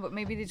problem, but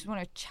maybe they just want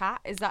to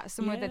chat. Is that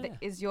somewhere that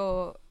is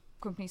your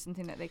company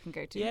something that they can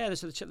go to? Yeah,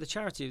 so the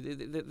charity,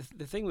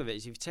 the thing with it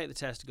is if you take the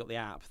test, you've got the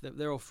app,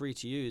 they're all free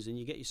to use, and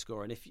you get your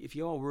score. And if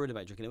you are worried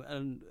about drinking,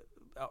 and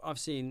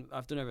I've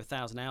done over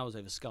 1,000 hours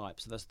over Skype,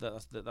 so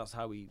that's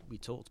how we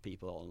talk to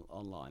people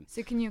online.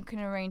 So can you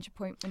arrange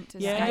appointment to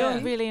Skype? You're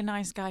really a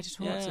nice guy to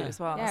talk to as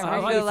well. Yeah, so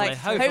I feel like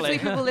hopefully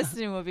people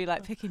listening will be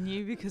picking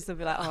you because they'll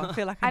be like, oh, I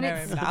feel like I know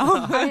him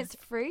now. And it's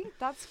free.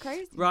 That's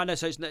crazy. Right. No.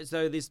 So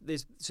the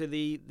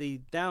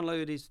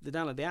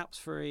download the app's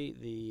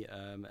free.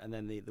 And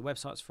then the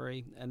website's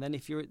free. And then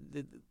if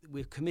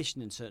we're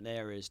commissioned in certain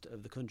areas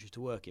of the country to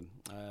work in.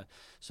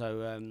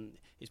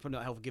 It's probably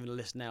not helpful giving a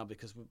list now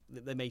because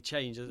they may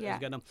change as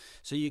going on.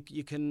 So you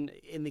can,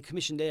 in the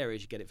commissioned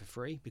areas, you get it for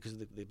free because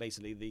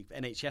basically the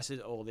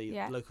NHS or the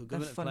local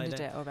government funded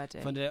it already.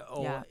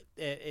 Or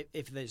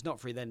if it's not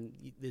free, then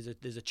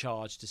there's a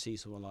charge to see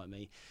someone like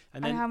me.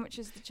 And how much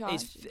is the charge?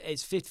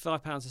 It's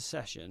 £55 a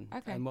session,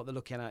 okay. And what they're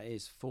looking at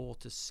is 4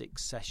 to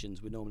 6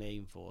 sessions we normally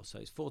aim for. So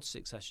it's 4 to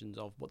 6 sessions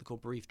of what they call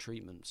brief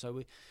treatment.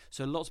 So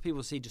lots of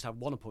people just have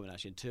one appointment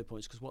actually, and 2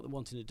 appointments, because what they're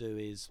wanting to do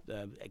is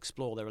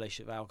explore their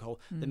relationship with alcohol.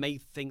 They may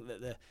think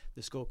that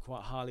they score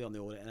quite highly on the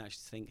audit and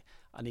actually think,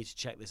 I need to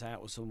check this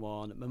out with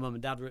someone. My mum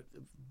and dad were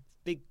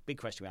big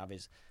question we have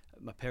is,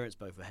 my parents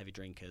both were heavy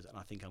drinkers, and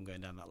I think I'm going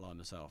down that line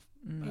myself.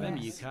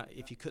 Remember,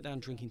 if you cut down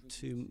drinking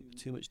too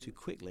much too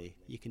quickly,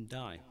 you can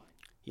die.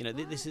 You know,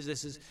 this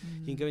is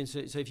you can go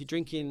into. So if you're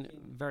drinking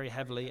very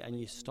heavily and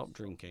you stop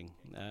drinking,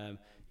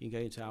 you can go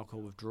into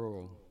alcohol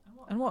withdrawal.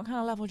 And what kind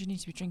of level do you need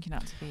to be drinking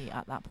at to be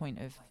at that point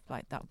of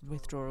like that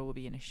withdrawal will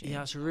be an issue?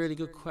 Yeah, it's a really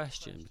good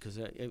question, because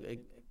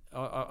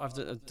I've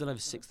done over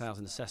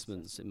 6,000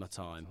 assessments in my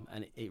time,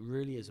 and it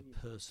really is a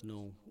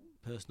personal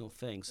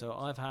thing. So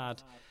I've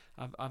had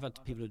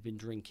people who've been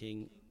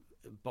drinking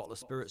a bottle of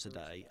spirits a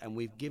day, and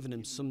we've given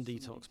them some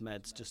detox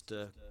meds just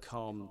to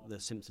calm the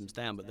symptoms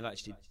down, but they've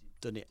actually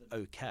done it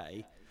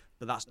okay.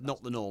 But that's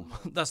not the norm.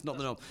 That's not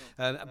the norm.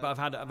 But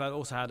I've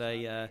also had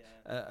a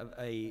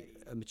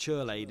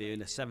mature lady in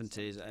her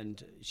 70s,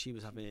 and she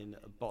was having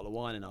a bottle of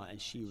wine a night, and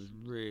she was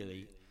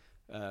really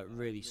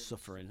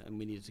suffering, and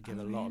we needed to give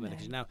her a lot of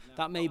medication. Now,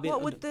 that may be...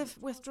 What would the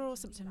withdrawal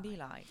symptom be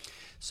like?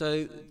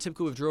 So,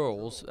 typical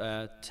withdrawals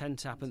tend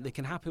to happen... They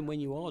can happen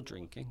when you are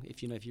drinking,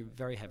 if you're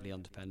very heavily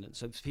undependent.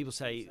 So, people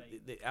say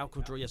the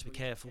alcohol withdrawal, you have to be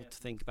careful to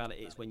think about it.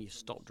 It's when you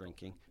stop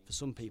drinking. For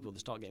some people, they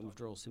start getting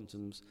withdrawal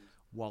symptoms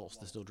whilst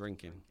they're still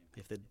drinking,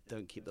 if they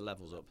don't keep the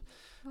levels up.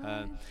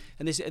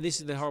 And this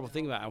is the horrible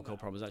thing about alcohol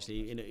problems,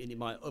 actually, in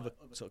my other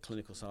sort of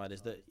clinical side,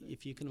 is that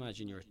if you can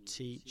imagine you're a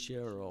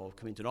teacher or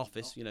come into an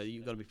office,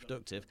 you've got to be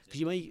productive. Because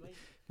you may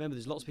remember,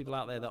 there's lots of people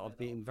out there that are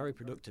being very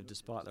productive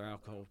despite their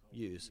alcohol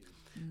use,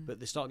 but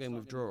they start getting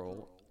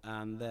withdrawal,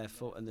 and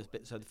therefore,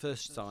 so the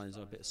first signs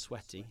are a bit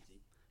sweaty,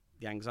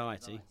 the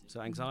anxiety. So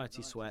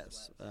anxiety,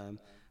 sweats,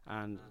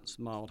 and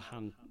mild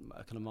hand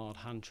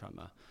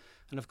tremor.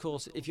 And of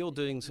course, if you're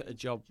doing a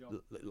job,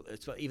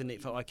 even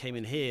if I came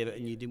in here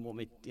and you didn't want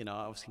me,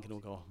 I was thinking, oh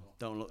God,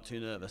 don't look too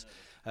nervous.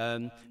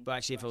 But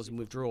actually, if I was in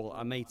withdrawal,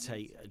 I may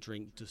take a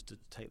drink just to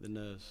take the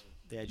nerves,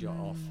 the edge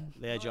off.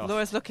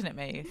 Laura's looking at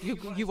me.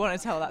 You want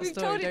to tell that We've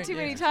story, told it don't too you?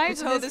 many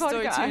times. We've told this this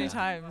story podcast. too many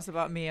times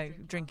about me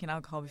drinking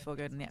alcohol before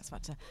going to the X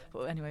Factor.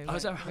 But anyway, we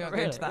won't go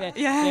into that.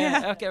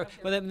 Yeah. Okay.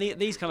 Well, then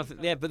these kind of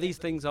but these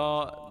things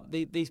are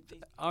these.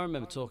 I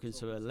remember talking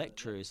to a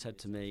lecturer who said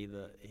to me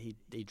that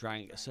he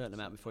drank a certain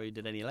amount before he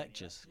did any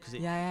lectures,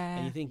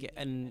 and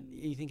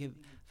you think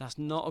that's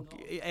not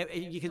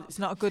it's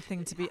not a good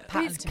thing to be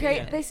It's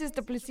great. This is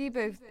the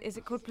placebo. Is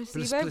it called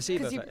placebo? Placebo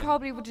Because you effect.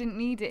 probably wouldn't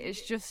need it.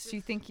 It's just you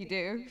think you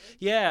do.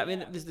 Yeah, I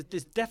mean,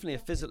 there's definitely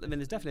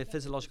a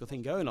physiological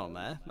thing going on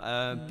there,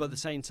 but at the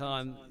same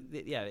time,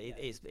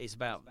 it's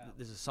about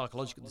there's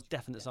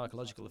definite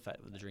psychological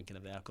effect of the drinking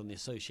of the alcohol, and the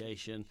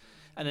association,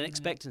 and an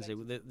expectancy.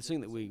 The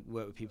thing that we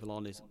work with people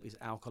on is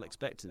alcohol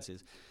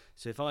expectancies.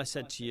 So if I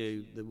said to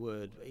you the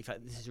word, in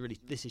fact,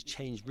 this has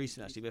changed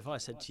recently actually. But if I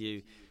said to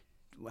you,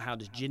 how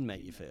does gin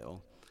make you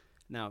feel?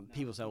 Now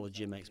people say, well,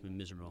 gin makes me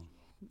miserable.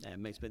 Yeah,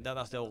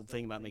 that's the old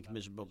thing about making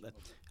miserable.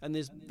 And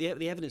there's the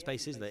evidence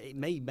base is that it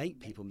may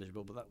make people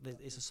miserable, but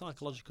it's a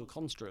psychological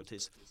construct.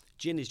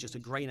 Gin is just a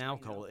grain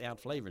alcohol that they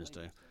add flavourings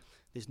to.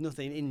 There's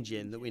nothing in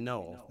gin that we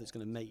know of that's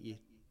going to make you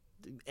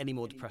any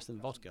more depressed than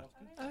vodka.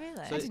 Oh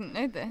really? So I didn't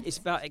know this. It's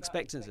about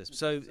expectancies.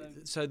 So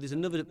there's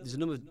another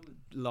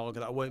lager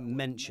that I won't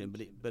mention,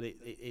 but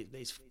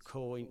it's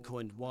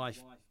coined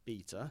wife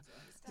beater.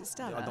 Is it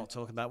Stella? I'm not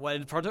talking about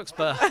wedding products,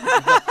 but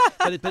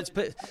where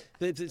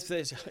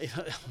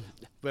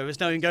there's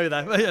no go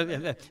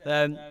there.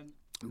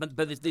 But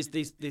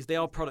there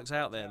are products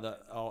out there that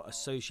are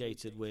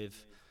associated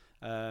with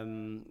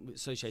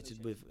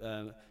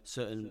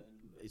certain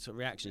sort of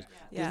reactions.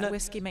 Yeah,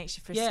 whiskey makes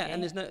you frisky. Yeah,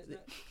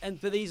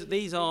 and but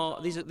these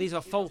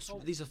are false.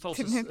 These are false.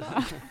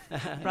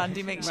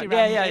 Brandy makes you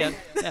randy.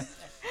 Yeah.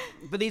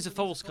 But these are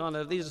false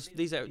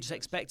these are just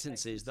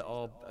expectancies that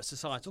are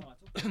societal,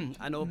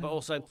 and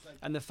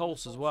they're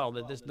false as well.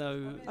 There's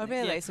no. Oh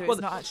really? Yeah. So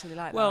it's not actually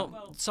like that.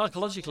 Well,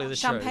 psychologically, they're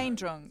champagne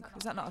drunk,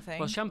 is that not a thing?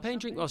 Well, champagne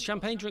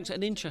drink's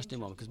an interesting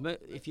one, because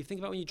if you think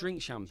about when you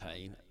drink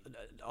champagne,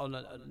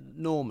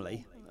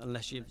 normally,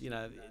 unless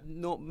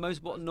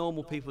what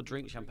normal people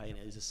drink champagne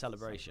is a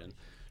celebration.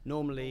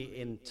 Normally,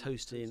 in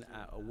toasting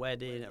at a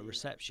wedding, a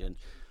reception,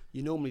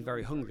 you're normally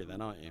very hungry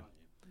then, aren't you?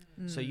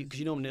 So because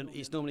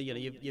it's normally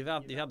you've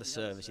had the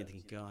service, you're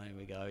thinking, God, here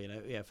we go,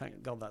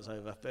 thank God that's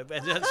over.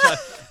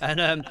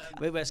 And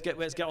let's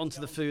get on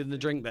to the food and the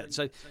drink bit.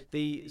 So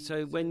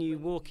when you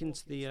walk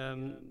into the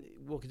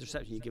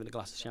reception, you're given a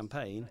glass of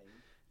champagne.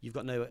 You've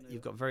got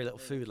very little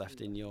food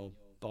left in your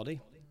body.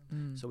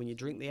 So when you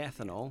drink the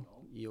ethanol,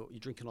 you're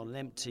drinking on an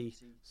empty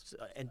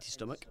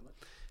stomach.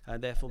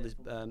 And therefore,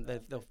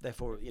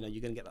 you're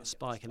going to get that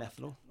spike in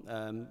ethanol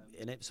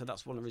in it. So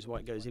that's one of the reasons why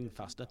it goes in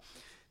faster.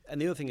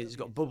 And the other thing is it's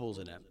got bubbles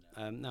in it.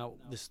 Now,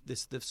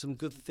 there's some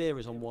good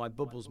theories on why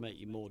bubbles make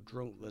you more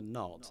drunk than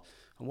not.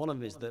 And one of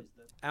them is that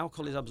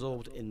alcohol is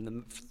absorbed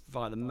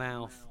via the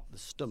mouth, the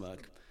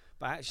stomach,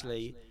 but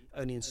actually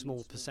only in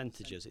small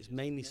percentages. It's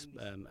mainly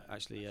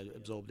actually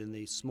absorbed in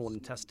the small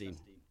intestine.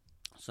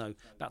 So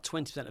about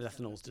 20% of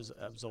ethanol is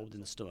absorbed in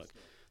the stomach.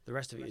 The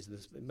rest of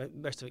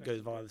it goes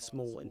via the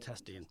small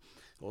intestine,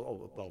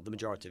 or well, the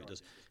majority of it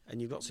does.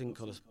 And you've got something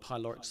called a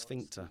pyloric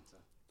sphincter.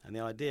 And the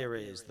idea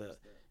is that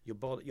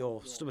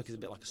your stomach is a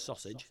bit like a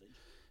sausage,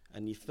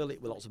 and you fill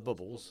it with lots of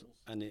bubbles,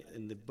 and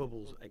the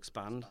bubbles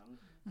expand.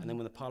 And then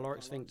when the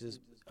pyloric sphincter is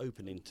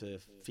opening to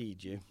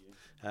feed you,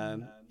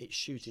 it's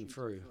shooting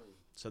through.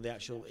 So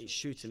it's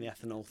shooting the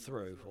ethanol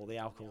through, or the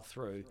alcohol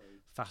through,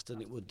 faster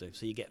than it would do.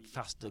 So you get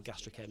faster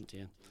gastric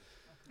emptying.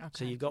 Okay.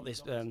 So you've got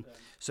this.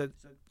 So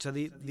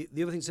the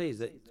other thing to say is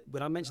that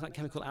when I mentioned that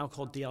chemical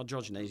alcohol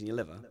dehydrogenase in your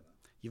liver,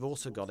 you've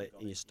also got it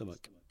in your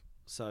stomach.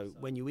 So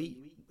when you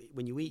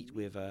eat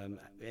with and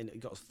you've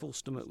got a full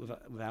stomach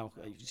with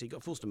alcohol, so you've got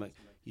a full stomach,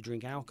 you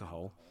drink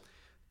alcohol,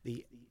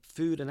 the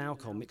food and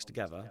alcohol mix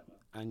together,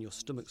 and your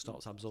stomach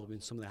starts absorbing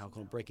some of the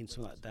alcohol and breaking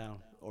some of that down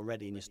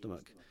already in your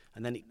stomach,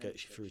 and then it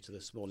gets you through to the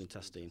small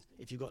intestine.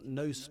 If you've got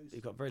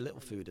very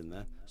little food in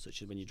there,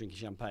 such as when you're drinking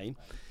champagne,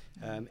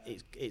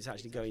 it's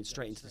actually going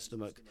straight into the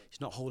stomach.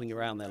 It's not holding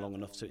around there long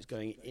enough, so it's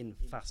going in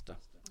faster.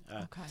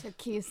 Okay. So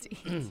key is to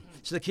eat.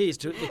 So the key is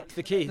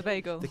the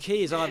bagel. The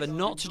key is either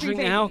not to drink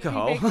the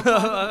alcohol,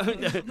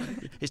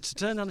 is to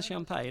turn down the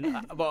champagne,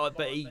 but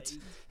eat.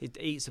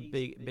 Eat's a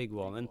big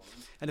one,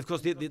 and of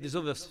course there's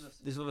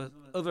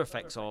other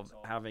effects of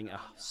having a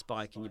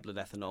spike in your blood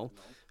ethanol,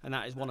 and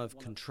that is one of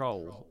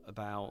control.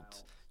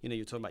 About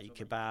you're talking about your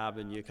kebab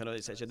and your kind of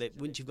etc.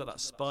 Once you've got that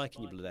spike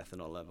in your blood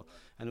ethanol level,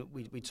 and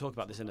we talk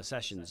about this in the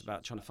sessions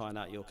about trying to find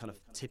out your kind of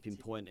tipping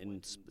point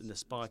in the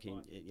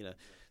spiking.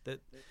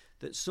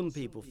 That some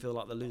people feel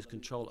like they lose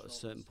control at a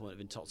certain point of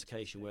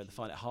intoxication, where they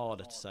find it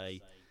harder to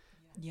say.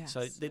 Yes.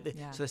 So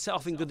they set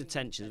off in good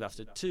intentions.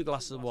 After 2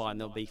 glasses of wine,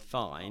 they'll be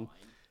fine,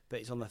 but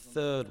it's on the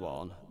third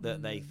one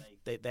that they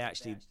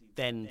actually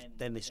then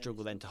they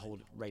struggle then to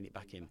rein it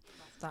back in.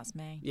 That's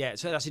me. Yeah.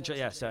 So that's interesting.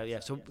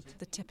 Yeah. So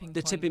the tipping point.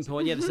 The tipping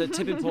point. Yeah. The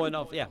tipping point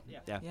of yeah.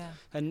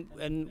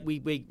 And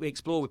we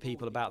explore with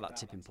people about that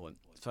tipping point.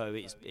 So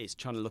it's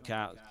trying to look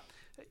at.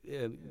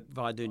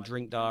 Via doing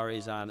drink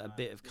diaries and a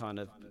bit of kind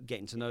of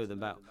getting to know them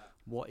about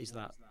what is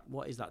that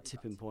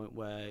tipping point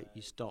where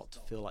you start to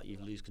feel like you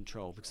lose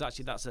control, because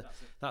actually that's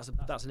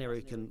an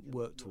area you can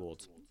work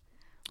towards.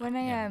 When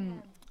I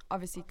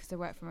obviously, because I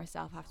work for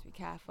myself, I have to be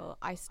careful.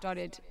 I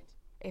started,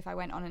 if I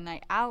went on a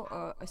night out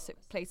or a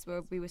place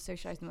where we were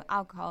socialising with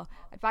alcohol,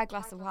 I'd buy a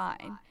glass of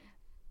wine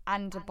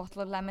and a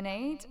bottle of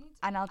lemonade,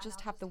 and I'll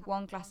just have the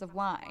one glass of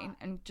wine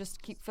and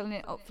just keep filling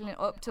it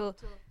up till.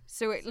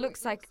 So it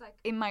looks like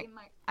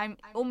I'm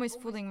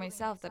almost fooling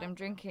myself that I'm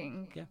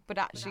drinking, but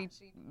actually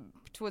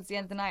towards the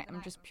end of the night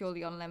I'm just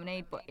purely on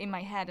lemonade, but in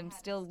my head I'm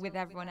still with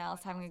everyone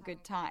else having a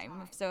good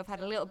time. So I've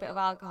had a little bit of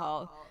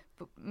alcohol,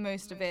 but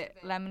most of it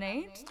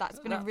lemonade. That's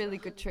been a really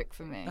good trick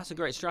for me. That's a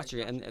great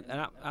strategy, and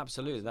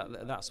absolutely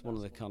that's one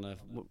of the kind of,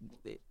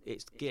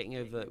 it's getting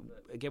over,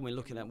 again, we're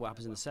looking at what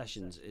happens in the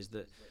sessions, is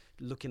that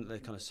looking at the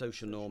kind of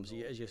social norms,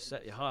 as you're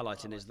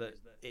highlighting, is that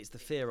it's the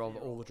fear of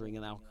ordering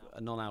a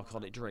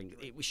non-alcoholic drink.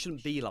 We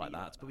shouldn't be like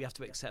that, but we have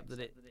to accept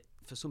that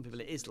for some people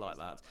it is like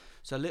that.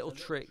 So little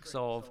tricks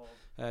of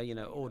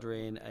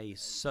ordering a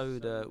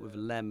soda with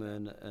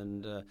lemon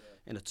and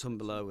in a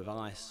tumbler with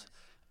ice.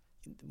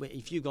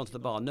 If you've gone to the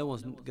bar, no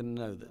one's going to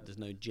know that there's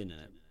no gin in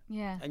it.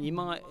 Yeah. And you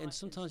might, and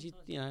sometimes you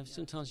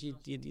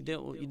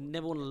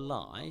never want to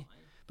lie.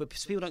 But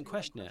people don't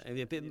question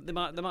it.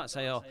 They might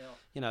say,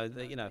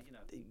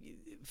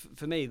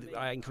 for me,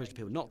 I encourage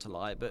people not to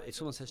lie. But if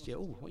someone says to you,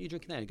 "Oh, what are you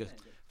drinking there?" and you go,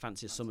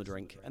 "Fancy a summer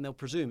drink," and they'll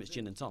presume it's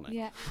gin and tonic.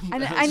 Yeah,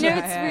 and I know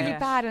it's really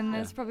bad, and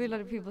there's probably a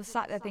lot of people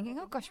sat there thinking,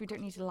 "Oh gosh, we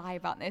don't need to lie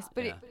about this."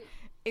 But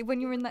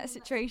when you're in that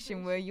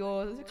situation where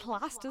you're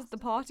classed as the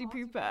party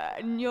pooper,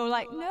 and you're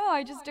like, "No,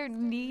 I just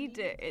don't need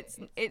it."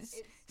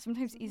 It's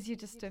sometimes easier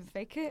just to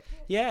fake it.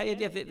 Yeah,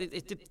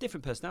 it's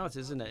different personalities,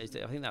 isn't it?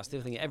 I think that's the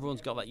other thing.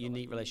 Everyone's got that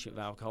unique relationship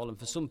with alcohol, and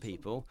for some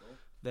people,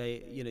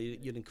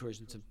 you'd encourage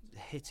them to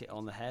hit it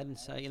on the head and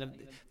say,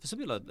 for some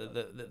people,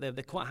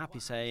 they're quite happy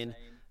saying,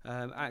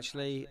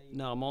 actually,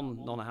 no,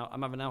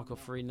 I'm having an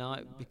alcohol-free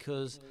night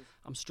because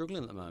I'm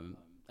struggling at the moment.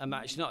 I'm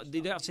actually not.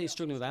 They don't have to say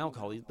struggling with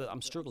alcohol, but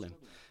I'm struggling.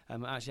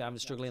 Actually, I'm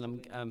struggling.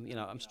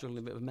 I'm struggling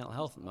a bit with mental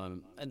health at the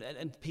moment.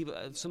 And people,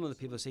 some of the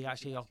people see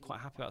actually are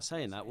quite happy about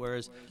saying that.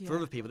 Whereas for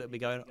other people, it'd be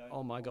going,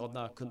 "Oh my God,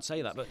 no, I couldn't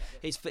say that." But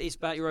it's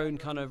about your own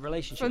kind of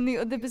relationship. From the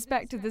other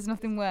perspective, there's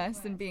nothing worse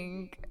than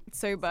being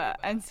sober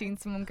and seeing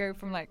someone go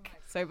from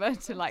sober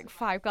to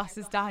 5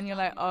 glasses down. You're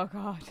like, "Oh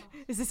God,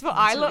 is this what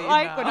I look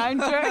like when I'm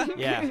drunk?"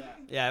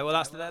 Yeah. Well,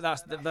 that is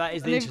the.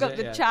 And they've got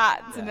the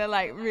chats, and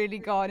they're really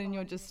gone, and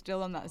you're just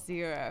still on that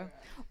zero.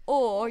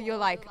 Or you're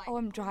like, "Oh,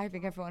 I'm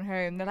driving everyone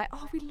home." They're like,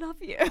 "Oh, we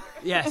love you."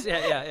 Yes,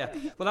 yeah.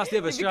 Well, that's the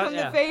other strategy.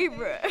 Become the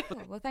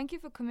favourite. Well, thank you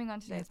for coming on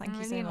today. It's been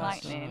really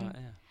enlightening.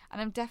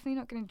 and I'm definitely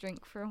not going to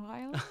drink for a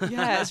while.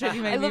 Yeah, it's really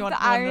made I me love want the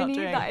to not irony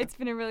drink. that it's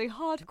been a really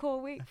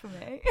hardcore week for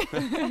me.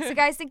 So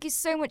guys, thank you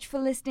so much for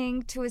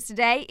listening to us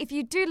today. If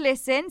you do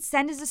listen,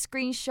 send us a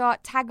screenshot,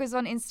 tag us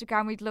on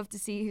Instagram. We'd love to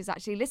see who's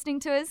actually listening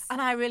to us.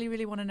 And I really,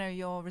 really want to know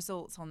your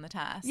results on the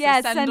test. Yeah,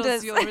 so send send us.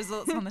 us your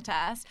results on the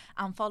test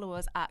and follow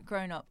us at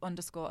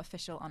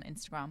grownup_official on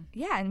Instagram.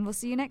 Yeah, and we'll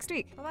see you next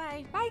week.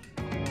 Bye-bye.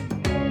 Bye.